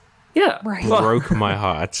Emma Yeah, Right. broke my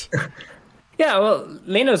heart. Yeah, well,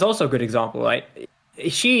 Lena is also a good example, right?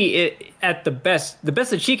 She, at the best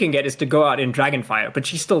that she can get is to go out in Dragonfire, but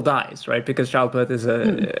she still dies, right? Because childbirth is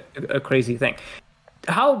a crazy thing.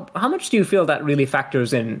 How much do you feel that really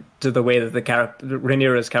factors in to the way that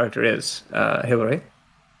Rhaenyra's character is, Hillary?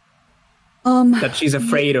 That she's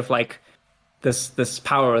afraid of like this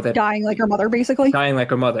power that Dying like her mother, basically. dying like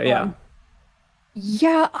her mother. Yeah.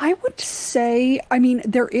 Yeah, I would say, I mean,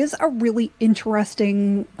 there is a really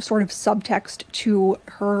interesting sort of subtext to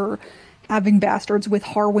her having bastards with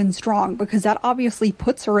Harwin Strong, because that obviously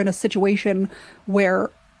puts her in a situation where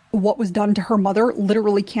what was done to her mother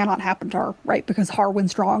literally cannot happen to her, right? Because Harwin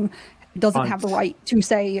Strong doesn't have the right to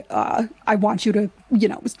say, I want you to,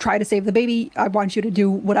 try to save the baby. I want you to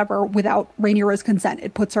do whatever without Rhaenyra's consent.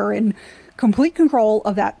 It puts her in complete control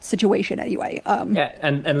of that situation anyway. Yeah,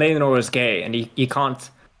 and Laenor is gay, and he can't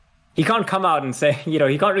come out and say, he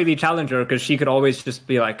can't really challenge her, because she could always just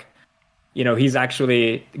be like, he's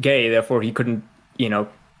actually gay, therefore he couldn't,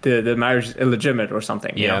 the marriage is illegitimate or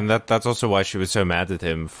something. Yeah, and that's also why she was so mad at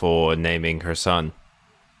him for naming her son.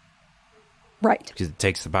 Right. Because it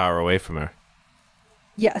takes the power away from her.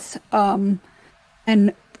 Yes. And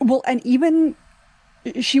even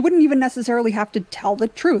she wouldn't even necessarily have to tell the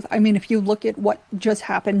truth. I mean, if you look at what just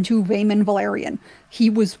happened to Vaemon Valerian, he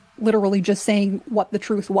was literally just saying what the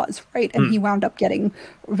truth was, right? And he wound up getting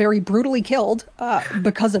very brutally killed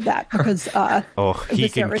because of that. Because he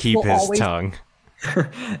can Viserys keep will his always- tongue.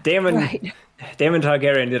 Daemon Right.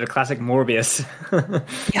 Targaryen did a classic Morbius.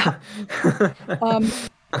 Yeah.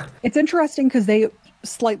 It's interesting because they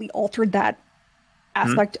slightly altered that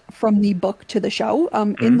aspect from the book to the show.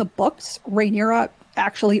 In the books, Rhaenyra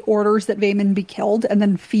actually orders that Vaemon be killed and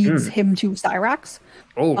then feeds him to Syrax.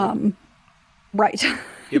 Oh, Right.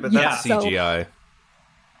 Yeah, but that's so- CGI.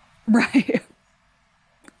 Right.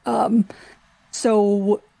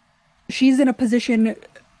 So she's in a position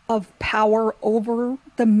of power over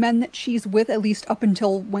the men that she's with, at least up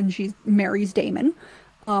until when she marries Daemon.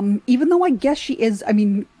 Even though I guess she is, I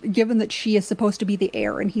mean, given that she is supposed to be the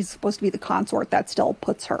heir and he's supposed to be the consort, that still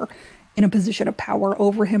puts her in a position of power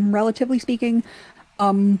over him, relatively speaking.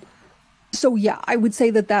 So yeah, I would say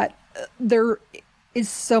that there is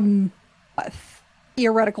some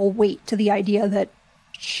theoretical weight to the idea that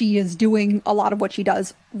she is doing a lot of what she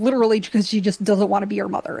does literally because she just doesn't want to be her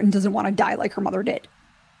mother and doesn't want to die like her mother did.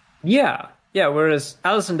 yeah. Whereas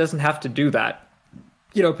Alicent doesn't have to do that.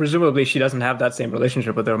 Presumably she doesn't have that same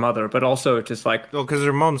relationship with her mother, but also just like, Well, because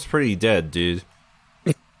her mom's pretty dead, dude.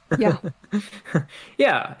 Yeah.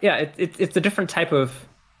 it's a different type of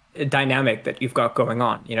dynamic that you've got going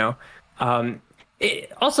on.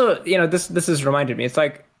 Also, this has reminded me. It's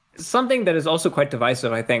like something that is also quite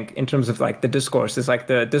divisive, I think, in terms of like the discourse. Is like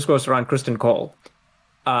the discourse around Kristen Cole.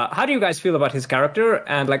 How do you guys feel about his character,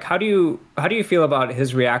 and like how do you feel about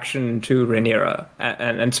his reaction to Rhaenyra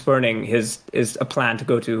and spurning his a plan to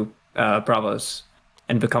go to Bravos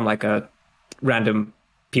and become like a random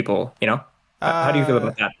people? How do you feel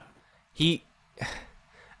about that? He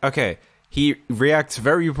okay. He reacts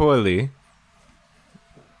very poorly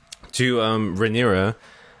to Rhaenyra,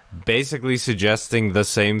 basically suggesting the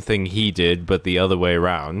same thing he did, but the other way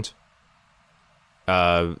around.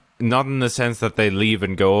 Not in the sense that they leave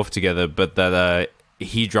and go off together, but that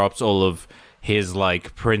he drops all of his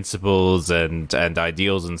like principles and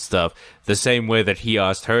ideals and stuff the same way that he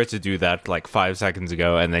asked her to do that like 5 seconds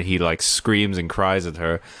ago, and then he like screams and cries at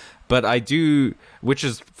her. But I do, which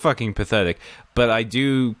is fucking pathetic, but I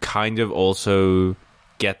do kind of also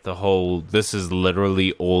get the whole, this is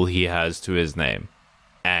literally all he has to his name.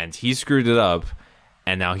 And he screwed it up,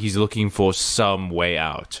 and now he's looking for some way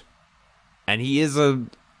out. And he is a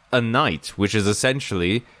knight, which is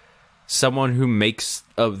essentially someone who makes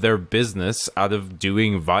their business out of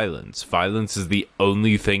doing violence. Violence is the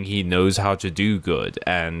only thing he knows how to do good,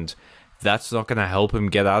 and that's not going to help him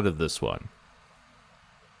get out of this one.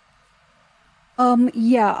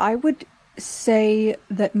 Yeah, I would say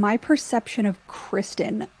that my perception of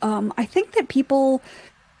Kristen, I think that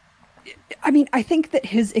I think that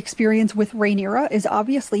his experience with Rhaenyra is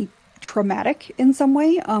obviously traumatic in some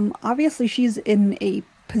way. Obviously she's in a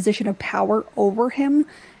position of power over him,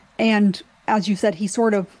 and as you said, he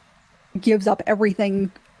sort of gives up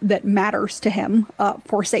everything that matters to him,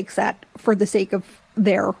 forsakes that for the sake of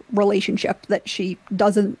their relationship that she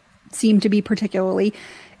doesn't seem to be particularly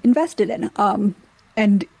invested in.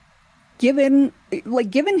 And given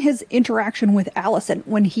his interaction with Alicent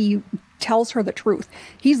when he tells her the truth,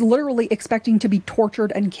 he's literally expecting to be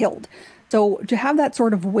tortured and killed. So to have that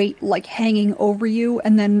sort of weight like hanging over you,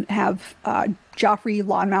 and then have Joffrey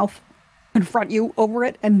Lonmouth confront you over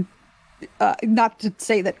it, and not to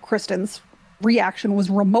say that Kristen's reaction was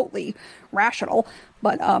remotely rational,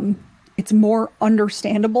 but it's more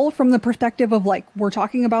understandable from the perspective of like, we're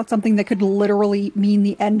talking about something that could literally mean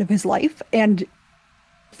the end of his life, and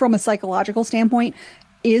from a psychological standpoint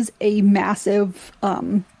is a massive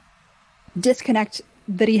disconnect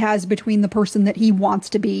that he has between the person that he wants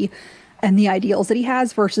to be and the ideals that he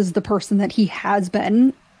has versus the person that he has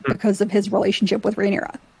been because of his relationship with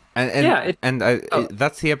Rhaenyra.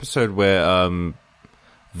 That's the episode where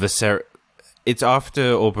Viserys. It's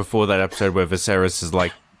after or before that episode where Viserys is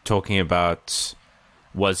like talking about,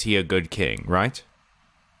 was he a good king, right?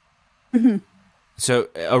 Mm-hmm. So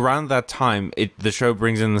around that time, the show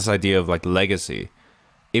brings in this idea of like legacy.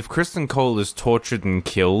 If Criston Cole is tortured and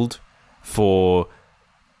killed for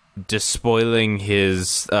despoiling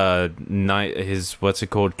his what's it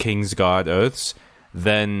called, Kingsguard oaths,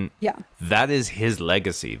 then that is his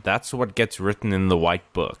legacy. That's what gets written in the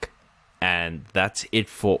White Book, and that's it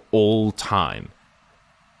for all time.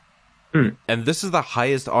 And this is the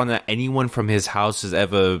highest honor anyone from his house has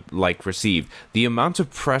ever like received. The amount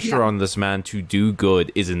of pressure on this man to do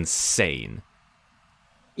good is insane.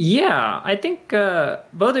 Yeah, I think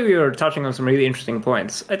both of you are touching on some really interesting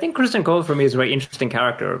points. I think Criston Cole for me is a very interesting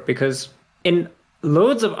character because in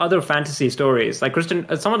loads of other fantasy stories, like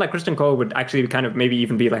someone like Criston Cole would actually kind of maybe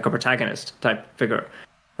even be like a protagonist type figure,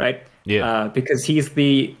 right? Yeah. Because he's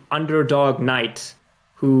the underdog knight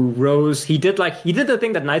who rose. He did the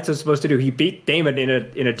thing that knights are supposed to do. He beat Daemon in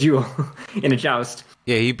a duel, in a joust.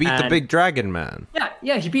 Yeah, he beat the big dragon man.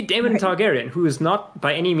 Yeah, he beat Daemon Targaryen, who is not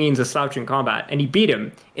by any means a slouch in combat, and he beat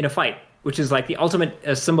him in a fight, which is like the ultimate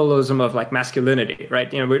symbolism of like masculinity,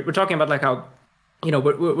 right? We're talking about like how,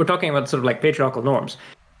 we're talking about sort of like patriarchal norms.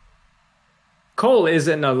 Cole is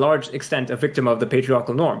in a large extent a victim of the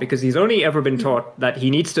patriarchal norm because he's only ever been taught that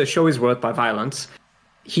he needs to show his worth by violence.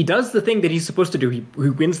 He does the thing that he's supposed to do. He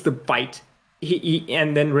wins the fight.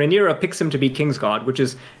 And then Rhaenyra picks him to be Kingsguard, which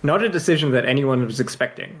is not a decision that anyone was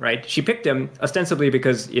expecting, right? She picked him ostensibly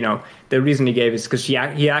because, the reason he gave is because he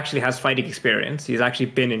actually has fighting experience. He's actually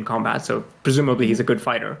been in combat, so presumably he's a good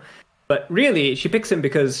fighter. But really, she picks him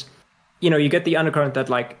because, you get the undercurrent that,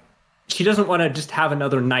 like, she doesn't want to just have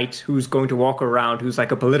another knight who's going to walk around who's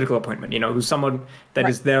like a political appointment, who's someone that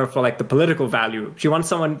is there for like the political value. She wants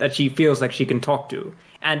someone that she feels like she can talk to.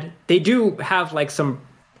 And they do have like some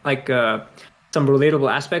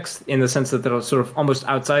relatable aspects in the sense that they're sort of almost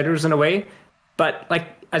outsiders in a way. But like,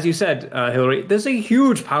 as you said, Hillary, there's a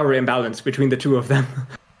huge power imbalance between the two of them,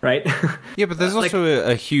 right? Yeah, but there's also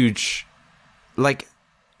a huge, like,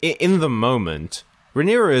 in the moment,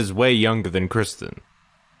 Rhaenyra is way younger than Criston.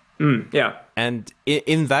 Yeah. And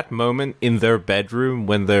in that moment, in their bedroom,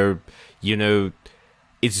 when they're,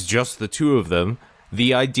 it's just the two of them,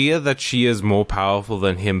 the idea that she is more powerful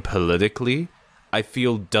than him politically, I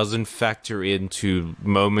feel doesn't factor into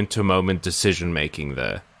moment-to-moment decision-making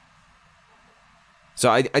there. So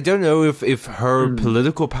I don't know if her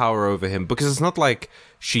political power over him, because it's not like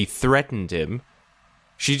she threatened him.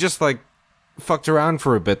 She just, like, fucked around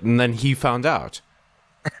for a bit, and then he found out.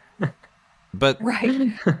 But...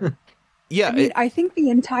 Right. Yeah, I mean, I think the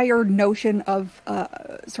entire notion of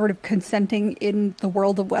sort of consenting in the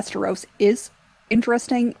world of Westeros is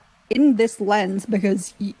interesting in this lens,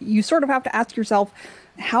 because you sort of have to ask yourself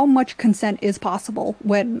how much consent is possible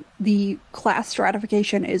when the class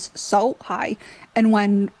stratification is so high, and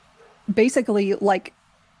when basically, like,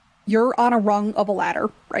 you're on a rung of a ladder,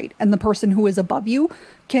 right? And the person who is above you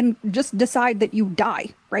can just decide that you die,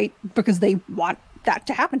 right? Because they want that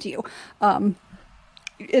to happen to you.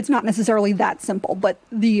 It's not necessarily that simple, but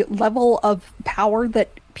the level of power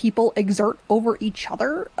that people exert over each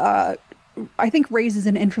other, I think raises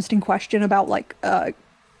an interesting question about, like,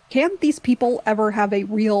 can these people ever have a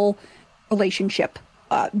real relationship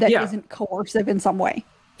that isn't coercive in some way?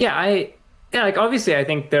 Like, obviously, I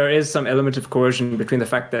think there is some element of coercion between the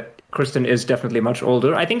fact that Kristen is definitely much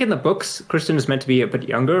older. I think in the books, Kristen is meant to be a bit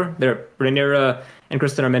younger. Rhaenyra and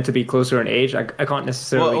Kristen are meant to be closer in age. I can't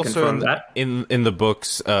necessarily confirm that. In the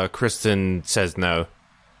books, Kristen says no,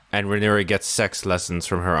 and Rhaenyra gets sex lessons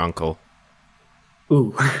from her uncle.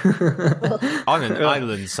 Ooh. On an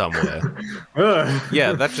island somewhere.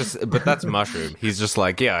 Yeah, that's Mushroom. He's just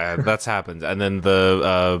like, yeah, that's happened. And then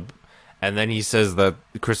and then he says that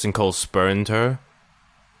Kristen Cole spurned her.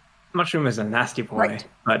 Mushroom is a nasty boy, right.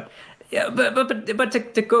 But yeah, but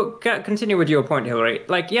to continue with your point, Hillary.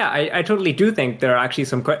 Like, yeah, I totally do think there are actually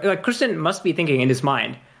some, like, Kristen must be thinking in his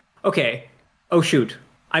mind, okay, oh shoot,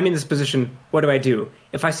 I'm in this position. What do I do?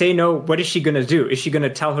 If I say no, what is she gonna do? Is she gonna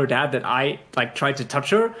tell her dad that I, like, tried to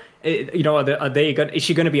touch her? You know, is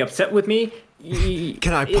she gonna be upset with me?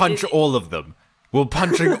 Can I punch all of them? Will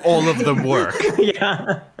punching all of them work?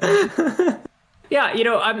 Yeah. Yeah, you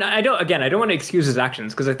know, I don't want to excuse his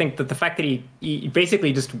actions, because I think that the fact that he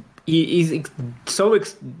basically just he's so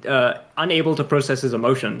unable to process his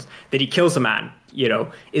emotions that he kills a man, you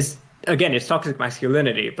know, is, again, it's toxic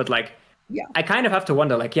masculinity. But, like, yeah, I kind of have to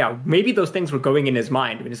wonder, like, yeah, maybe those things were going in his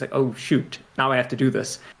mind when he's like, oh shoot, now I have to do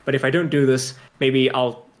this. But if I don't do this, maybe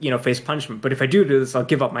I'll, you know, face punishment. But if I do this, I'll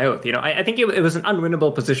give up my oath. You know, I think it was an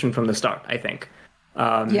unwinnable position from the start, I think.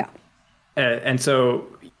 And so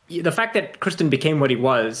the fact that Kristen became what he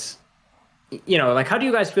was, you know, like, how do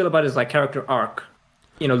you guys feel about his, like, character arc,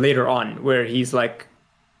 you know, later on, where he's, like,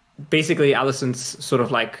 basically Alicent's sort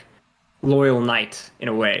of, like, loyal knight in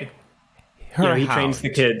a way? Her you know, he hound. trains the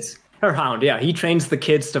kids. Her hound, yeah. He trains the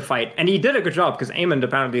kids to fight. And he did a good job, because Aemond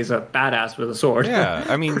apparently is a badass with a sword. Yeah,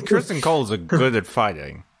 I mean, Kristen Cole's good at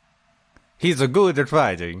fighting. He's a good at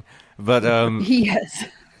fighting. But, he is.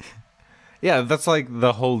 Yeah, that's, like,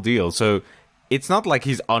 the whole deal. So it's not like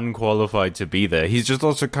he's unqualified to be there. He's just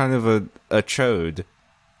also kind of a chode.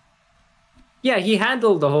 Yeah, he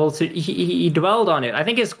handled the whole... He dwelled on it. I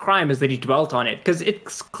think his crime is that he dwelt on it, because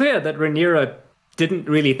it's clear that Rhaenyra didn't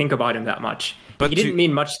really think about him that much. But he didn't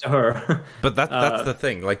mean much to her. But that's the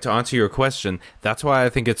thing. Like, to answer your question, that's why I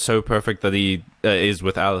think it's so perfect that he is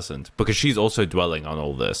with Alicent, because she's also dwelling on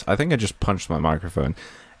all this. I think I just punched my microphone.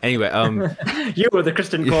 Anyway, you were the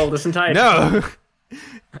Kristen Cole this entire time. No!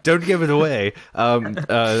 Don't give it away.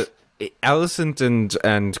 Alicent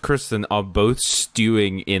and Kristen are both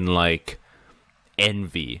stewing in, like,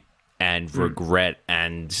 envy and regret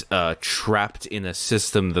and trapped in a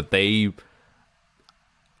system that they...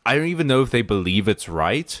 I don't even know if they believe it's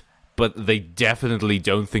right, but they definitely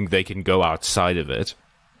don't think they can go outside of it.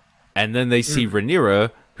 And then they see Rhaenyra,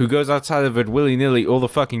 who goes outside of it willy-nilly all the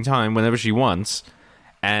fucking time whenever she wants,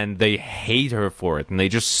 and they hate her for it, and they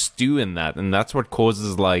just stew in that, and that's what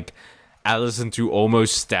causes, like, Alicent to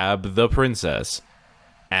almost stab the princess,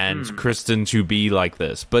 and Kristen to be like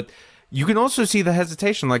this. But you can also see the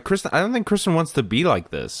hesitation, like, Kristen, I don't think Kristen wants to be like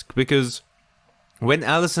this, because when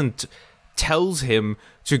Alicent tells him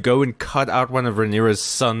to go and cut out one of Rhaenyra's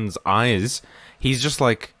son's eyes, he's just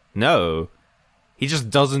like, no. He just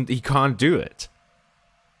doesn't, he can't do it.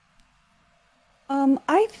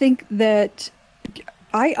 I think that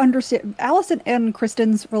I understand Alicent and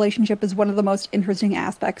Kristen's relationship is one of the most interesting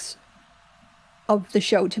aspects of the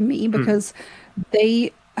show to me, because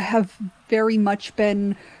they have very much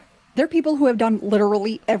been, they're people who have done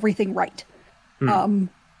literally everything right.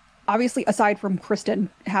 Obviously, aside from Kristen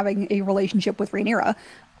having a relationship with Rhaenyra,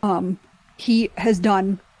 he has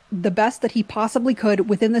done the best that he possibly could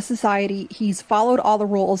within the society. He's followed all the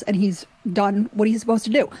rules, and he's done what he's supposed to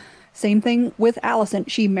do. Same thing with Alicent.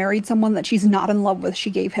 She married someone that she's not in love with. She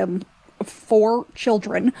gave him 4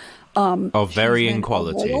 children. Of varying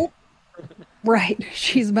quality. Right.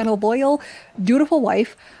 She's been a loyal, dutiful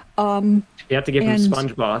wife. You have to give him and-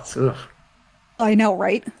 sponge baths. Ugh. I know,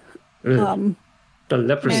 right? The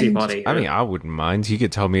leprosy and- body. I mean, I wouldn't mind. He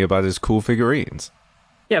could tell me about his cool figurines.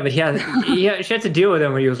 Yeah, but she had to deal with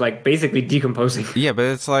him when he was like basically decomposing. Yeah, but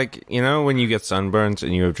it's like, you know, when you get sunburnt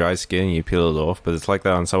and you have dry skin, you peel it off, but it's like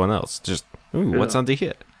that on someone else. Just, ooh, what's under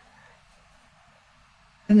here?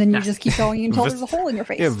 And then you just keep going until there's a hole in your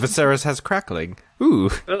face. Yeah, Viserys has crackling. Ooh,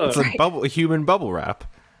 it's a Right. human bubble wrap.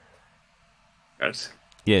 Gross.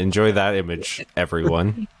 Yeah, enjoy that image,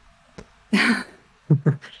 everyone.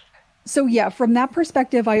 So yeah, from that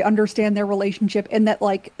perspective, I understand their relationship in that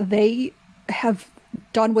like they have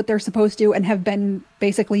done what they're supposed to and have been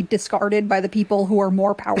basically discarded by the people who are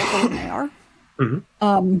more powerful than they are.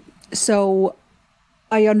 So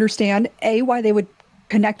I understand why they would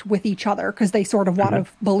connect with each other, because they sort of want to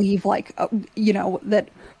believe like that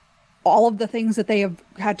all of the things that they have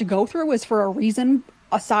had to go through is for a reason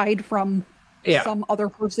aside from some other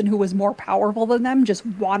person who was more powerful than them just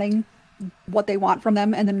wanting what they want from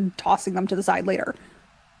them and then tossing them to the side later.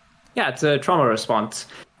 Yeah, it's a trauma response.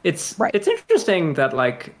 It's Right. It's interesting that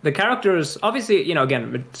like the characters, obviously,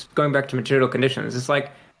 again, it's going back to material conditions. It's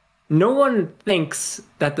like no one thinks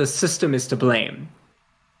that the system is to blame.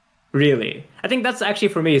 Really, I think that's actually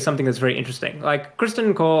for me something that's very interesting. Like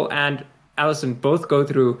Kristen Cole and Alicent both go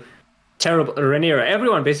through terrible. Rhaenyra,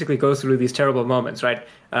 everyone basically goes through these terrible moments, right?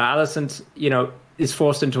 Alicent, is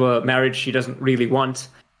forced into a marriage she doesn't really want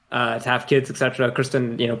to have kids, etc.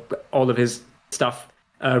 Kristen, all of his stuff.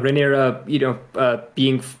 Rhaenyra,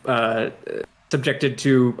 being subjected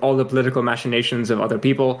to all the political machinations of other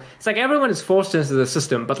people. It's like everyone is forced into the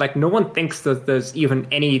system, but like no one thinks that there's even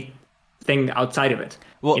anything outside of it.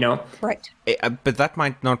 Well, Right. But that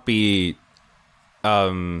might not be.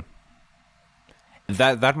 That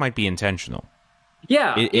might be intentional.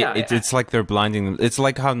 Yeah, It's like they're blinding them. It's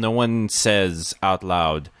like how no one says out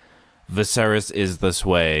loud, Viserys is this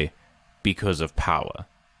way because of power.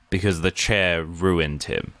 Because the chair ruined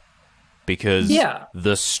him. Because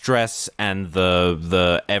the stress and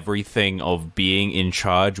the everything of being in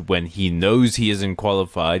charge when he knows he isn't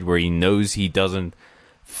qualified, where he knows he doesn't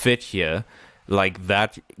fit here, like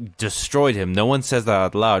that destroyed him. No one says that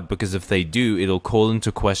out loud, because if they do, it'll call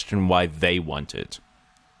into question why they want it.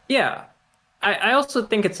 Yeah. I also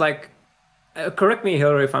think it's like, correct me,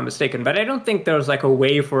 Hillary, if I'm mistaken, but I don't think there's like a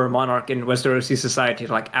way for a monarch in Westerosi society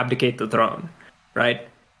to like abdicate the throne, right?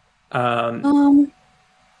 I don't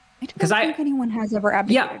 'Cause think anyone has ever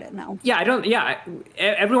abdicated it now. Yeah, I don't. Yeah,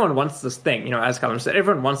 everyone wants this thing. As Callum said,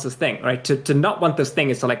 everyone wants this thing, right? To not want this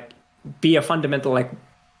thing is to like be a fundamental like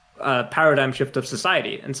paradigm shift of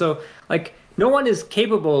society, and so like no one is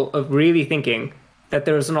capable of really thinking that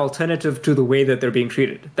there is an alternative to the way that they're being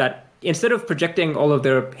treated. That instead of projecting all of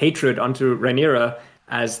their hatred onto Rhaenyra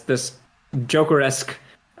as this Joker-esque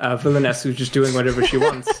villainess who's just doing whatever she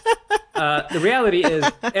wants. The reality is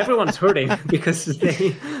everyone's hurting because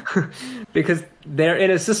they're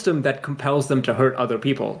in a system that compels them to hurt other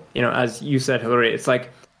people. As you said, Hillary, it's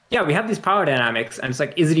like, yeah, we have these power dynamics, and it's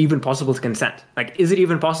like, is it even possible to consent? Like, is it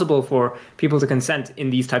even possible for people to consent in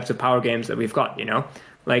these types of power games that we've got?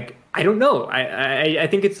 Like, I don't know. I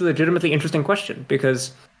think it's a legitimately interesting question,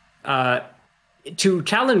 because to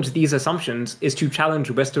challenge these assumptions is to challenge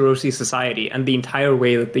Westerosi society and the entire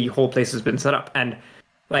way that the whole place has been set up. And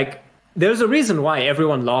like, there's a reason why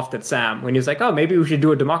everyone laughed at Sam when he was like, oh, maybe we should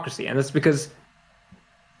do a democracy. And that's because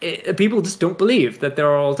people just don't believe that there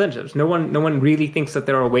are alternatives. No one really thinks that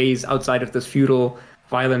there are ways outside of this feudal,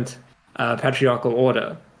 violent, patriarchal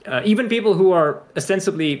order. Even people who are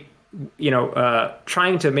ostensibly,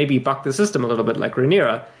 trying to maybe buck the system a little bit, like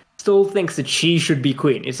Rhaenyra, still thinks that she should be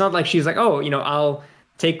queen. It's not like she's like, oh, I'll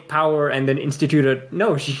take power and then institute it.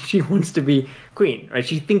 No, she wants to be queen, right?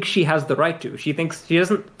 She thinks she has the right to. She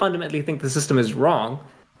doesn't fundamentally think the system is wrong.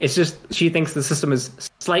 It's just she thinks the system is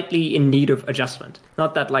slightly in need of adjustment.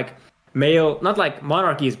 Not that like not like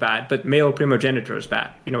monarchy is bad, but male primogeniture is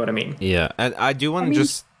bad. You know what I mean? Yeah, and I do want to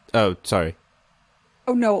just... Oh, sorry.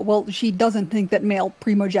 Oh, no. Well, she doesn't think that male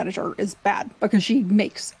primogeniture is bad, because she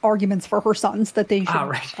makes arguments for her sons that they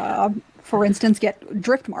should, for instance, get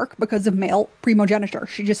Driftmark because of male primogeniture.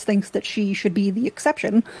 She just thinks that she should be the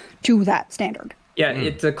exception to that standard. Yeah,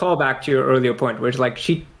 it's a callback to your earlier point, where it's like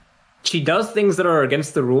she does things that are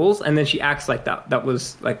against the rules, and then she acts like that. That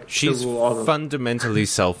was like she's the rule all the fundamentally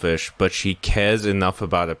selfish, but she cares enough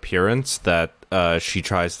about appearance that she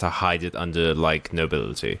tries to hide it under like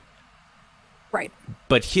nobility. Right.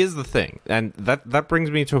 But here's the thing, and that brings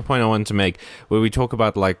me to a point I want to make, where we talk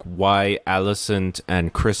about like why Alicent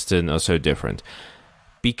and Kristen are so different.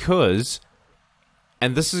 Because,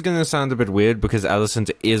 and this is going to sound a bit weird because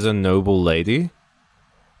Alicent is a noble lady,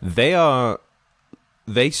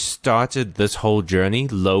 they started this whole journey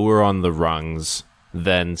lower on the rungs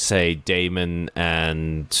than, say, Daemon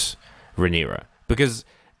and Rhaenyra. Because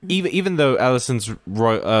even though Alicent's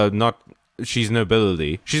she's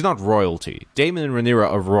nobility, she's not royalty. Daemon and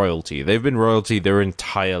Rhaenyra are royalty. They've been royalty their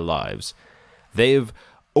entire lives. They've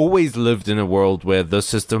always lived in a world where the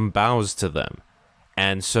system bows to them.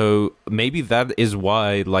 And so maybe that is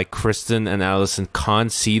why, like, Kristen and Alicent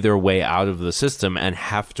can't see their way out of the system and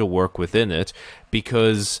have to work within it,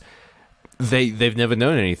 because they've never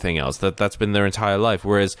known anything else. That's been their entire life.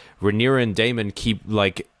 Whereas Rhaenyra and Daemon keep,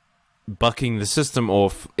 like, bucking the system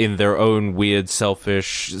off in their own weird,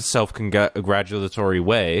 selfish, self-congratulatory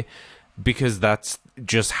way, because that's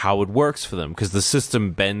just how it works for them, because the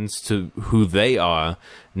system bends to who they are,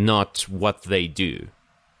 not what they do.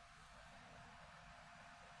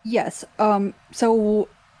 Yes. So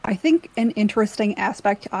I think an interesting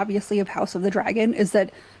aspect, obviously, of House of the Dragon is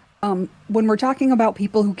that when we're talking about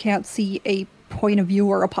people who can't see a point of view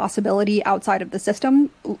or a possibility outside of the system,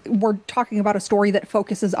 we're talking about a story that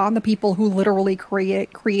focuses on the people who literally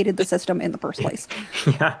created the system in the first place.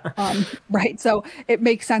 Yeah. Right. So it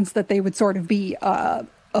makes sense that they would sort of be a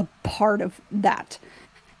part of that.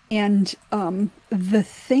 And one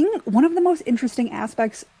of the most interesting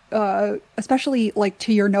aspects, especially like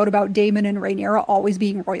to your note about Daemon and Rhaenyra always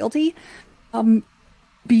being royalty,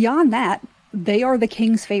 beyond that, they are the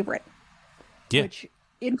king's favorite, which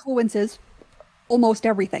influences almost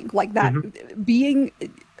everything. Like that, being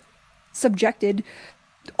subjected,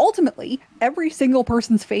 ultimately, every single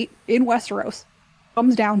person's fate in Westeros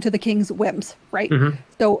comes down to the king's whims, right?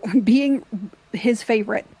 So being his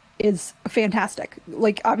favorite is fantastic.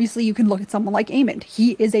 Like, obviously, you can look at someone like Aemond.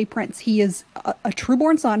 He is a prince. He is a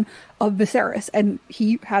trueborn son of Viserys, and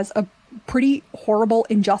he has a pretty horrible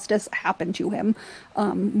injustice happen to him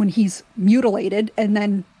when he's mutilated and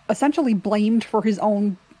then essentially blamed for his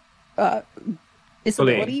own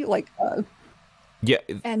disability.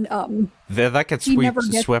 And that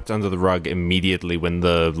gets swept under the rug immediately when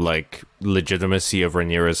the like legitimacy of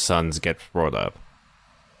Rhaenyra's sons gets brought up.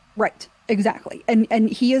 Right. Exactly. And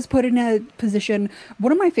he is put in a position.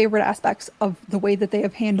 One of my favorite aspects of the way that they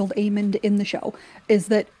have handled Aemond in the show is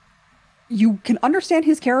that you can understand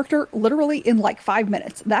his character literally in like 5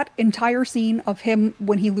 minutes. That entire scene of him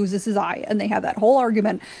when he loses his eye and they have that whole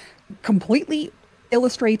argument completely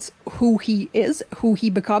illustrates who he is, who he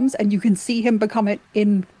becomes, and you can see him become it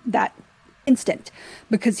in that instant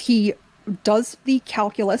because he does the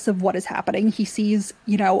calculus of what is happening. He sees,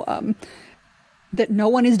 that no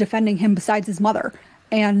one is defending him besides his mother,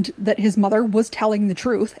 and that his mother was telling the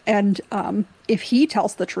truth. And if he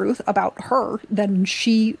tells the truth about her, then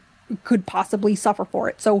she could possibly suffer for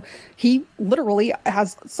it. So he literally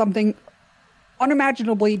has something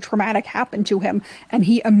unimaginably traumatic happen to him, and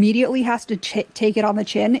he immediately has to take it on the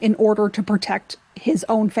chin in order to protect his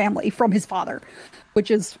own family from his father,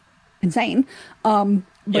 which is insane.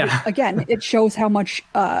 Again, it shows how much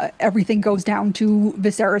everything goes down to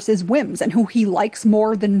Viserys's whims and who he likes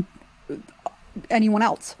more than anyone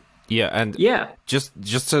else.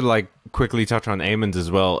 Just to like quickly touch on Aemond as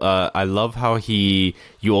well. I love how you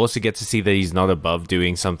also get to see that he's not above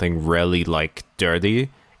doing something really like dirty,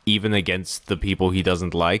 even against the people he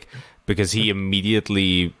doesn't like, because he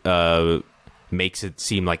immediately makes it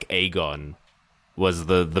seem like Aegon was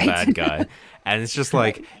the bad guy. And it's just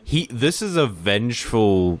like this is a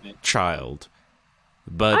vengeful child.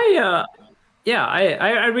 But I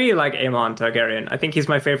really like Aemon Targaryen. I think he's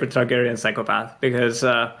my favorite Targaryen psychopath because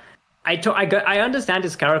I understand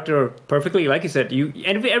his character perfectly. Like you said,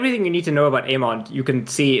 everything you need to know about Aemon you can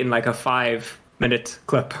see in like a 5-minute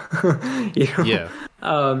clip. Yeah.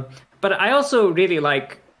 But I also really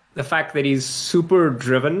like the fact that he's super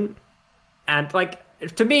driven, and like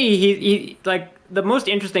to me, he like the most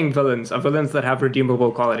interesting villains are villains that have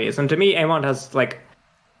redeemable qualities. And to me, Aemon has like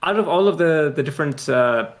out of all of the different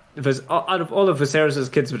out of all of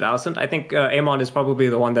Viserys' kids with Alicent, I think Aemon is probably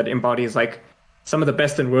the one that embodies like some of the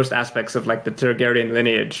best and worst aspects of like the Targaryen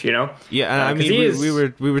lineage, Yeah, and I mean,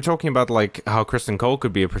 we were talking about like how Kristen Cole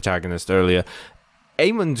could be a protagonist earlier.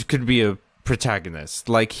 Aemon could be a protagonist.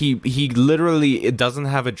 Like he literally doesn't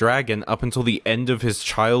have a dragon up until the end of his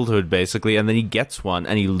childhood, basically, and then he gets one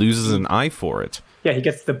and he loses an eye for it. Yeah, he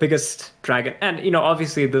gets the biggest dragon, and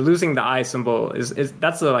obviously the losing the eye symbol is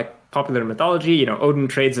that's the like popular mythology. Odin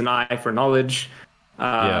trades an eye for knowledge.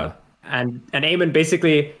 And Aemon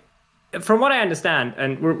basically from what I understand,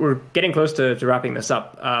 and we're getting close to wrapping this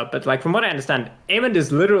up, but like from what I understand, Aemond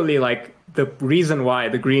is literally like the reason why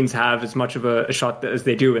the Greens have as much of a shot as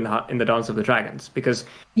they do in the Dance of the Dragons, because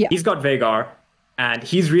he's got Vhagar, and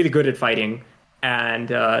he's really good at fighting, and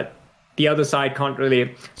the other side can't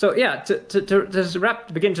really. So yeah, to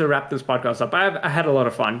begin to wrap this podcast up, I had a lot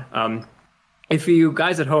of fun. If you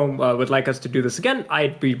guys at home would like us to do this again,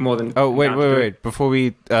 I'd be more than. Oh, wait. Before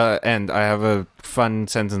we end, I have a fun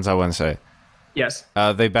sentence I want to say. Yes.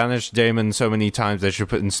 They banished Daemon so many times they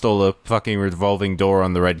should install a fucking revolving door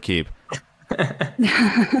on the Red Keep.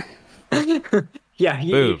 Yeah,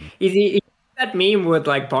 he that meme with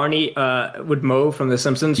like Barney would Moe from The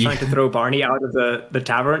Simpsons trying to throw Barney out of the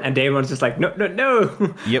tavern, and Daemon's just like, no.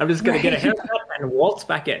 Yep. I'm just gonna get a haircut and waltz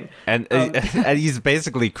back in. And and he's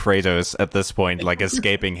basically Kratos at this point, like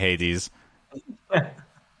escaping Hades.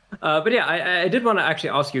 But yeah, I did want to actually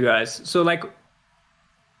ask you guys. So like,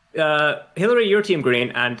 Hillary, you're Team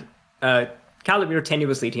Green, and Callum, you're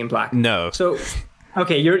tenuously Team Black. No. So.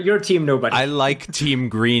 Okay, you're Team Nobody. I like Team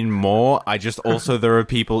Green more. There are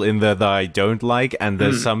people in there that I don't like, and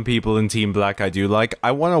there's some people in Team Black I do like.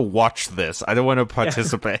 I want to watch this. I don't want to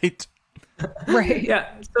participate. Right. Yeah.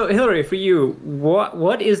 So Hillary, for you,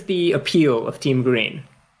 what is the appeal of Team Green?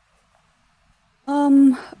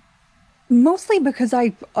 Mostly because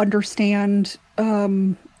I understand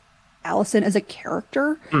Alicent as a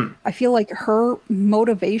character. I feel like her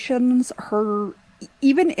motivations,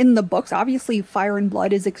 even in the books, obviously Fire and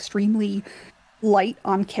Blood is extremely light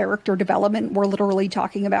on character development. We're literally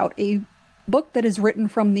talking about a book that is written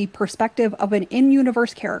from the perspective of an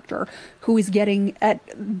in-universe character who is getting at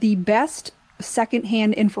the best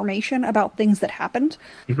secondhand information about things that happened.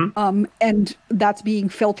 And that's being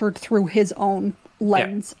filtered through his own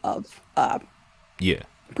lens of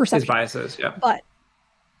perception. His biases, yeah. But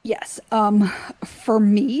yes, for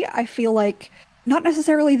me, I feel like not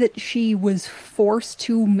necessarily that she was forced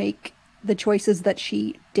to make the choices that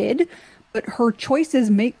she did, but her choices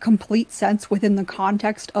make complete sense within the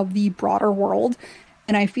context of the broader world.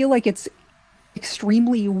 And I feel like it's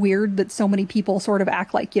extremely weird that so many people sort of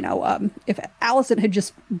act like, if Alicent had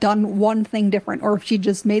just done one thing different, or if she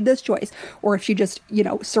just made this choice, or if she just,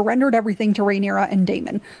 surrendered everything to Rhaenyra and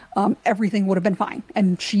Daemon, everything would have been fine.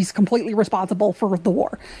 And she's completely responsible for the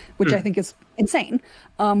war, which I think is insane.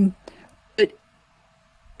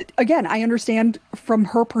 Again, I understand from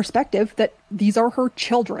her perspective that these are her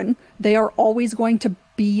children. They are always going to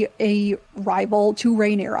be a rival to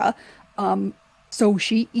Rhaenyra. So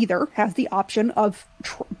she either has the option of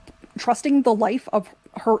trusting the life of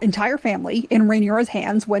her entire family in Rhaenyra's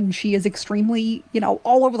hands when she is extremely,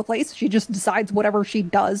 all over the place. She just decides whatever she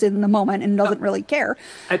does in the moment and doesn't really care.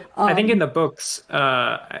 I think in the books, if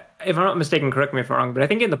I'm not mistaken, correct me if I'm wrong, but I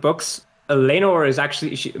think in the books, Laenor is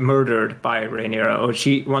actually murdered by Rhaenyra, or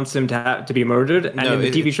she wants him to be murdered. And in the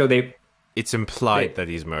TV show, it's implied that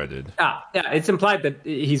he's murdered. Yeah, it's implied that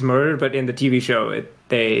he's murdered, but in the TV show,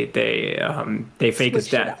 they fake his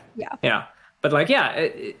death. Yeah. But I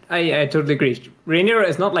totally agree. Rhaenyra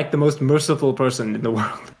is not like the most merciful person in the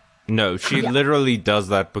world. No, she literally does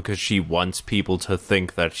that because she wants people to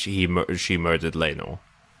think that she murdered Laenor.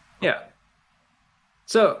 Yeah.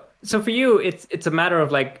 So for you, it's a matter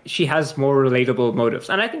of like she has more relatable motives,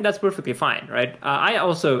 and I think that's perfectly fine, right?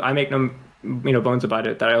 I make no bones about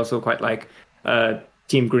it that I also quite like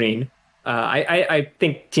Team Green. I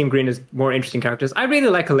think Team Green is more interesting characters. I really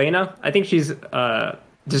like Helena. I think she's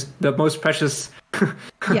just the most precious.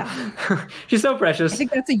 Yeah, she's so precious. I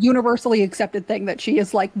think that's a universally accepted thing that she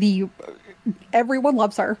is like everyone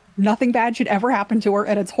loves her. Nothing bad should ever happen to her,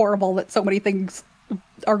 and it's horrible that so many things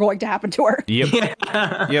are going to happen to her. Yep.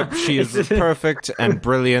 Yep, she is perfect and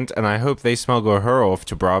brilliant, and I hope they smuggle her off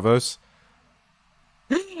to Bravos.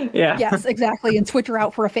 Yeah. Yes, exactly, and switch her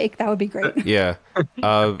out for a fake. That would be great. Yeah.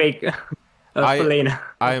 Fake Helena.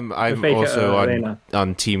 I'm also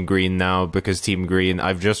on Team Green now, because Team Green,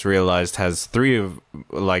 I've just realized, has 3 of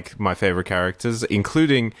like my favorite characters,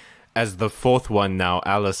 including as the 4th one now,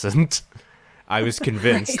 Alicent. I was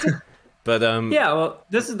convinced. Right. But well,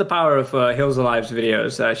 this is the power of Hills Alive's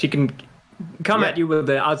videos. She can come at you with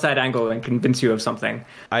the outside angle and convince you of something.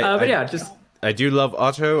 I do love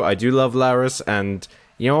Otto. I do love Larys, and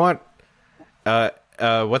you know what?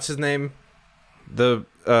 What's his name? The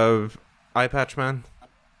eye patch man.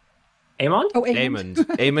 Aemond? Oh, Aemond.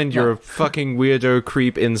 Aemond, you're a fucking weirdo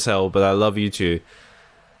creep incel, but I love you too.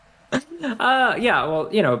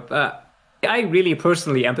 I really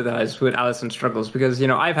personally empathize with Alicent's struggles because,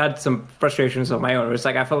 I've had some frustrations of my own. It's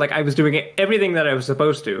like I felt like I was doing everything that I was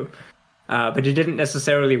supposed to, but it didn't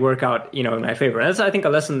necessarily work out, in my favor. And that's, I think, a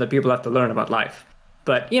lesson that people have to learn about life.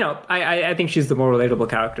 But I think she's the more relatable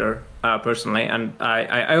character personally, and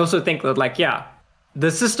I also think that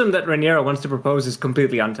the system that Rhaenyra wants to propose is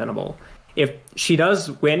completely untenable. If she does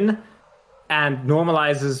win and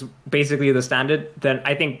normalizes basically the standard, then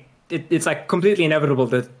I think it's like completely inevitable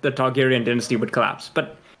that the Targaryen dynasty would collapse.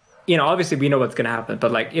 But obviously we know what's going to happen.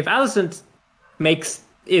 But if Alicent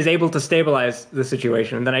is able to stabilize the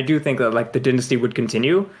situation, then I do think that the dynasty would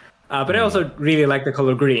continue. But I also really like the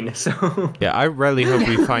color green. So yeah, I really hope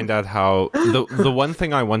we find out how the one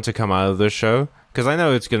thing I want to come out of this show, because I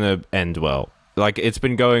know it's going to end well. It's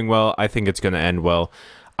been going well. I think it's going to end well.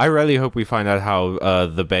 I really hope we find out how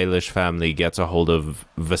the Baelish family gets a hold of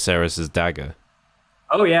Viserys's dagger.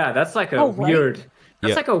 Oh yeah, that's weird. That's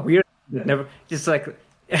Yeah. like a weird. Never just like.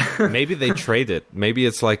 Maybe they trade it. Maybe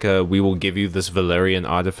it's we will give you this Valyrian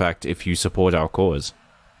artifact if you support our cause.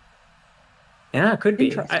 Yeah, it could be.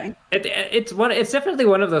 Interesting. It's definitely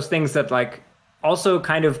one of those things that also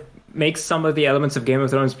kind of makes some of the elements of Game of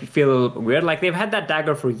Thrones feel a little bit weird. They've had that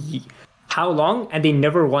dagger for how long, and they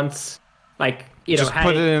never once Just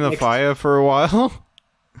put it in a fire for a while.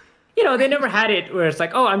 They never had it where it's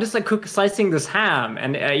I'm just slicing this ham,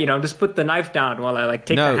 and just put the knife down while I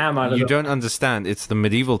take the ham out of you don't understand. It's the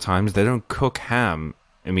medieval times. They don't cook ham,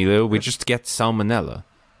 Emilio. We just get salmonella.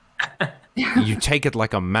 You take it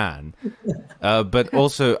like a man. But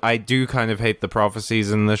also, I do kind of hate the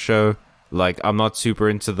prophecies in the show. I'm not super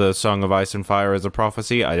into the Song of Ice and Fire as a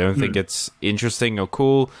prophecy. I don't think it's interesting or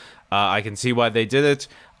cool. I can see why they did it.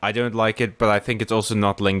 I don't like it, but I think it's also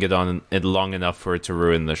not lingered on it long enough for it to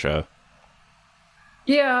ruin the show.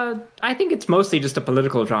 Yeah, I think it's mostly just a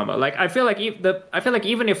political drama. I feel like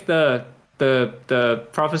even if the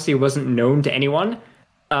prophecy wasn't known to anyone,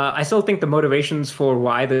 I still think the motivations for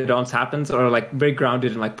why the dance happens are very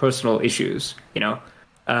grounded in personal issues.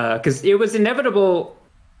 Because it was inevitable.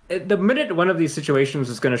 The minute one of these situations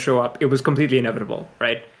was going to show up, it was completely inevitable,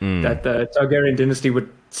 right? That the Targaryen dynasty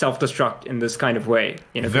would self-destruct in this kind of way.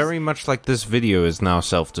 Very much like this video is now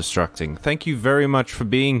self-destructing. Thank you very much for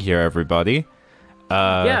being here, everybody.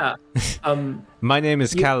 Yeah. My name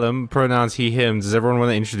is Callum, pronouns he, him. Does everyone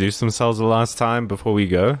want to introduce themselves the last time before we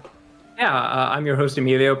go? Yeah, I'm your host,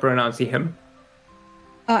 Emilio, pronouns he, him.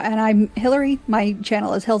 And I'm Hillary. My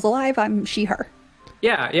channel is Hills Alive. I'm she, her.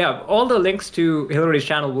 Yeah. All the links to Hillary's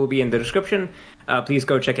channel will be in the description. Please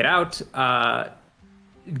go check it out.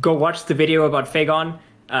 Go watch the video about Fagon.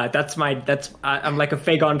 I'm like a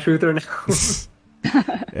Fagon truther now.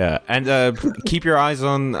 Yeah, and keep your eyes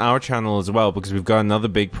on our channel as well, because we've got another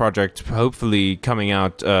big project hopefully coming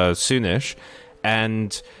out soonish.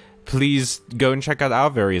 And please go and check out our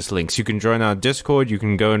various links. You can join our Discord. You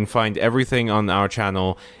can go and find everything on our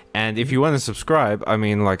channel. And if you want to subscribe, I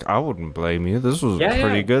wouldn't blame you. This was a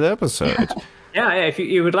pretty good episode. Yeah. If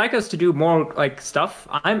you would like us to do more stuff,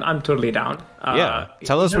 I'm totally down.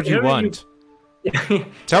 Tell us what you want.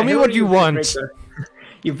 Tell me what you want.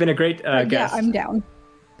 You've been a great guest. Yeah, I'm down.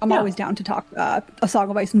 I'm always down to talk A Song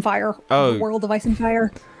of Ice and Fire, the World of Ice and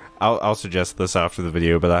Fire. I'll suggest this after the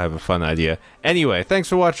video, but I have a fun idea. Anyway, thanks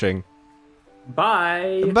for watching.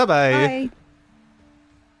 Bye. Bye-bye. Bye.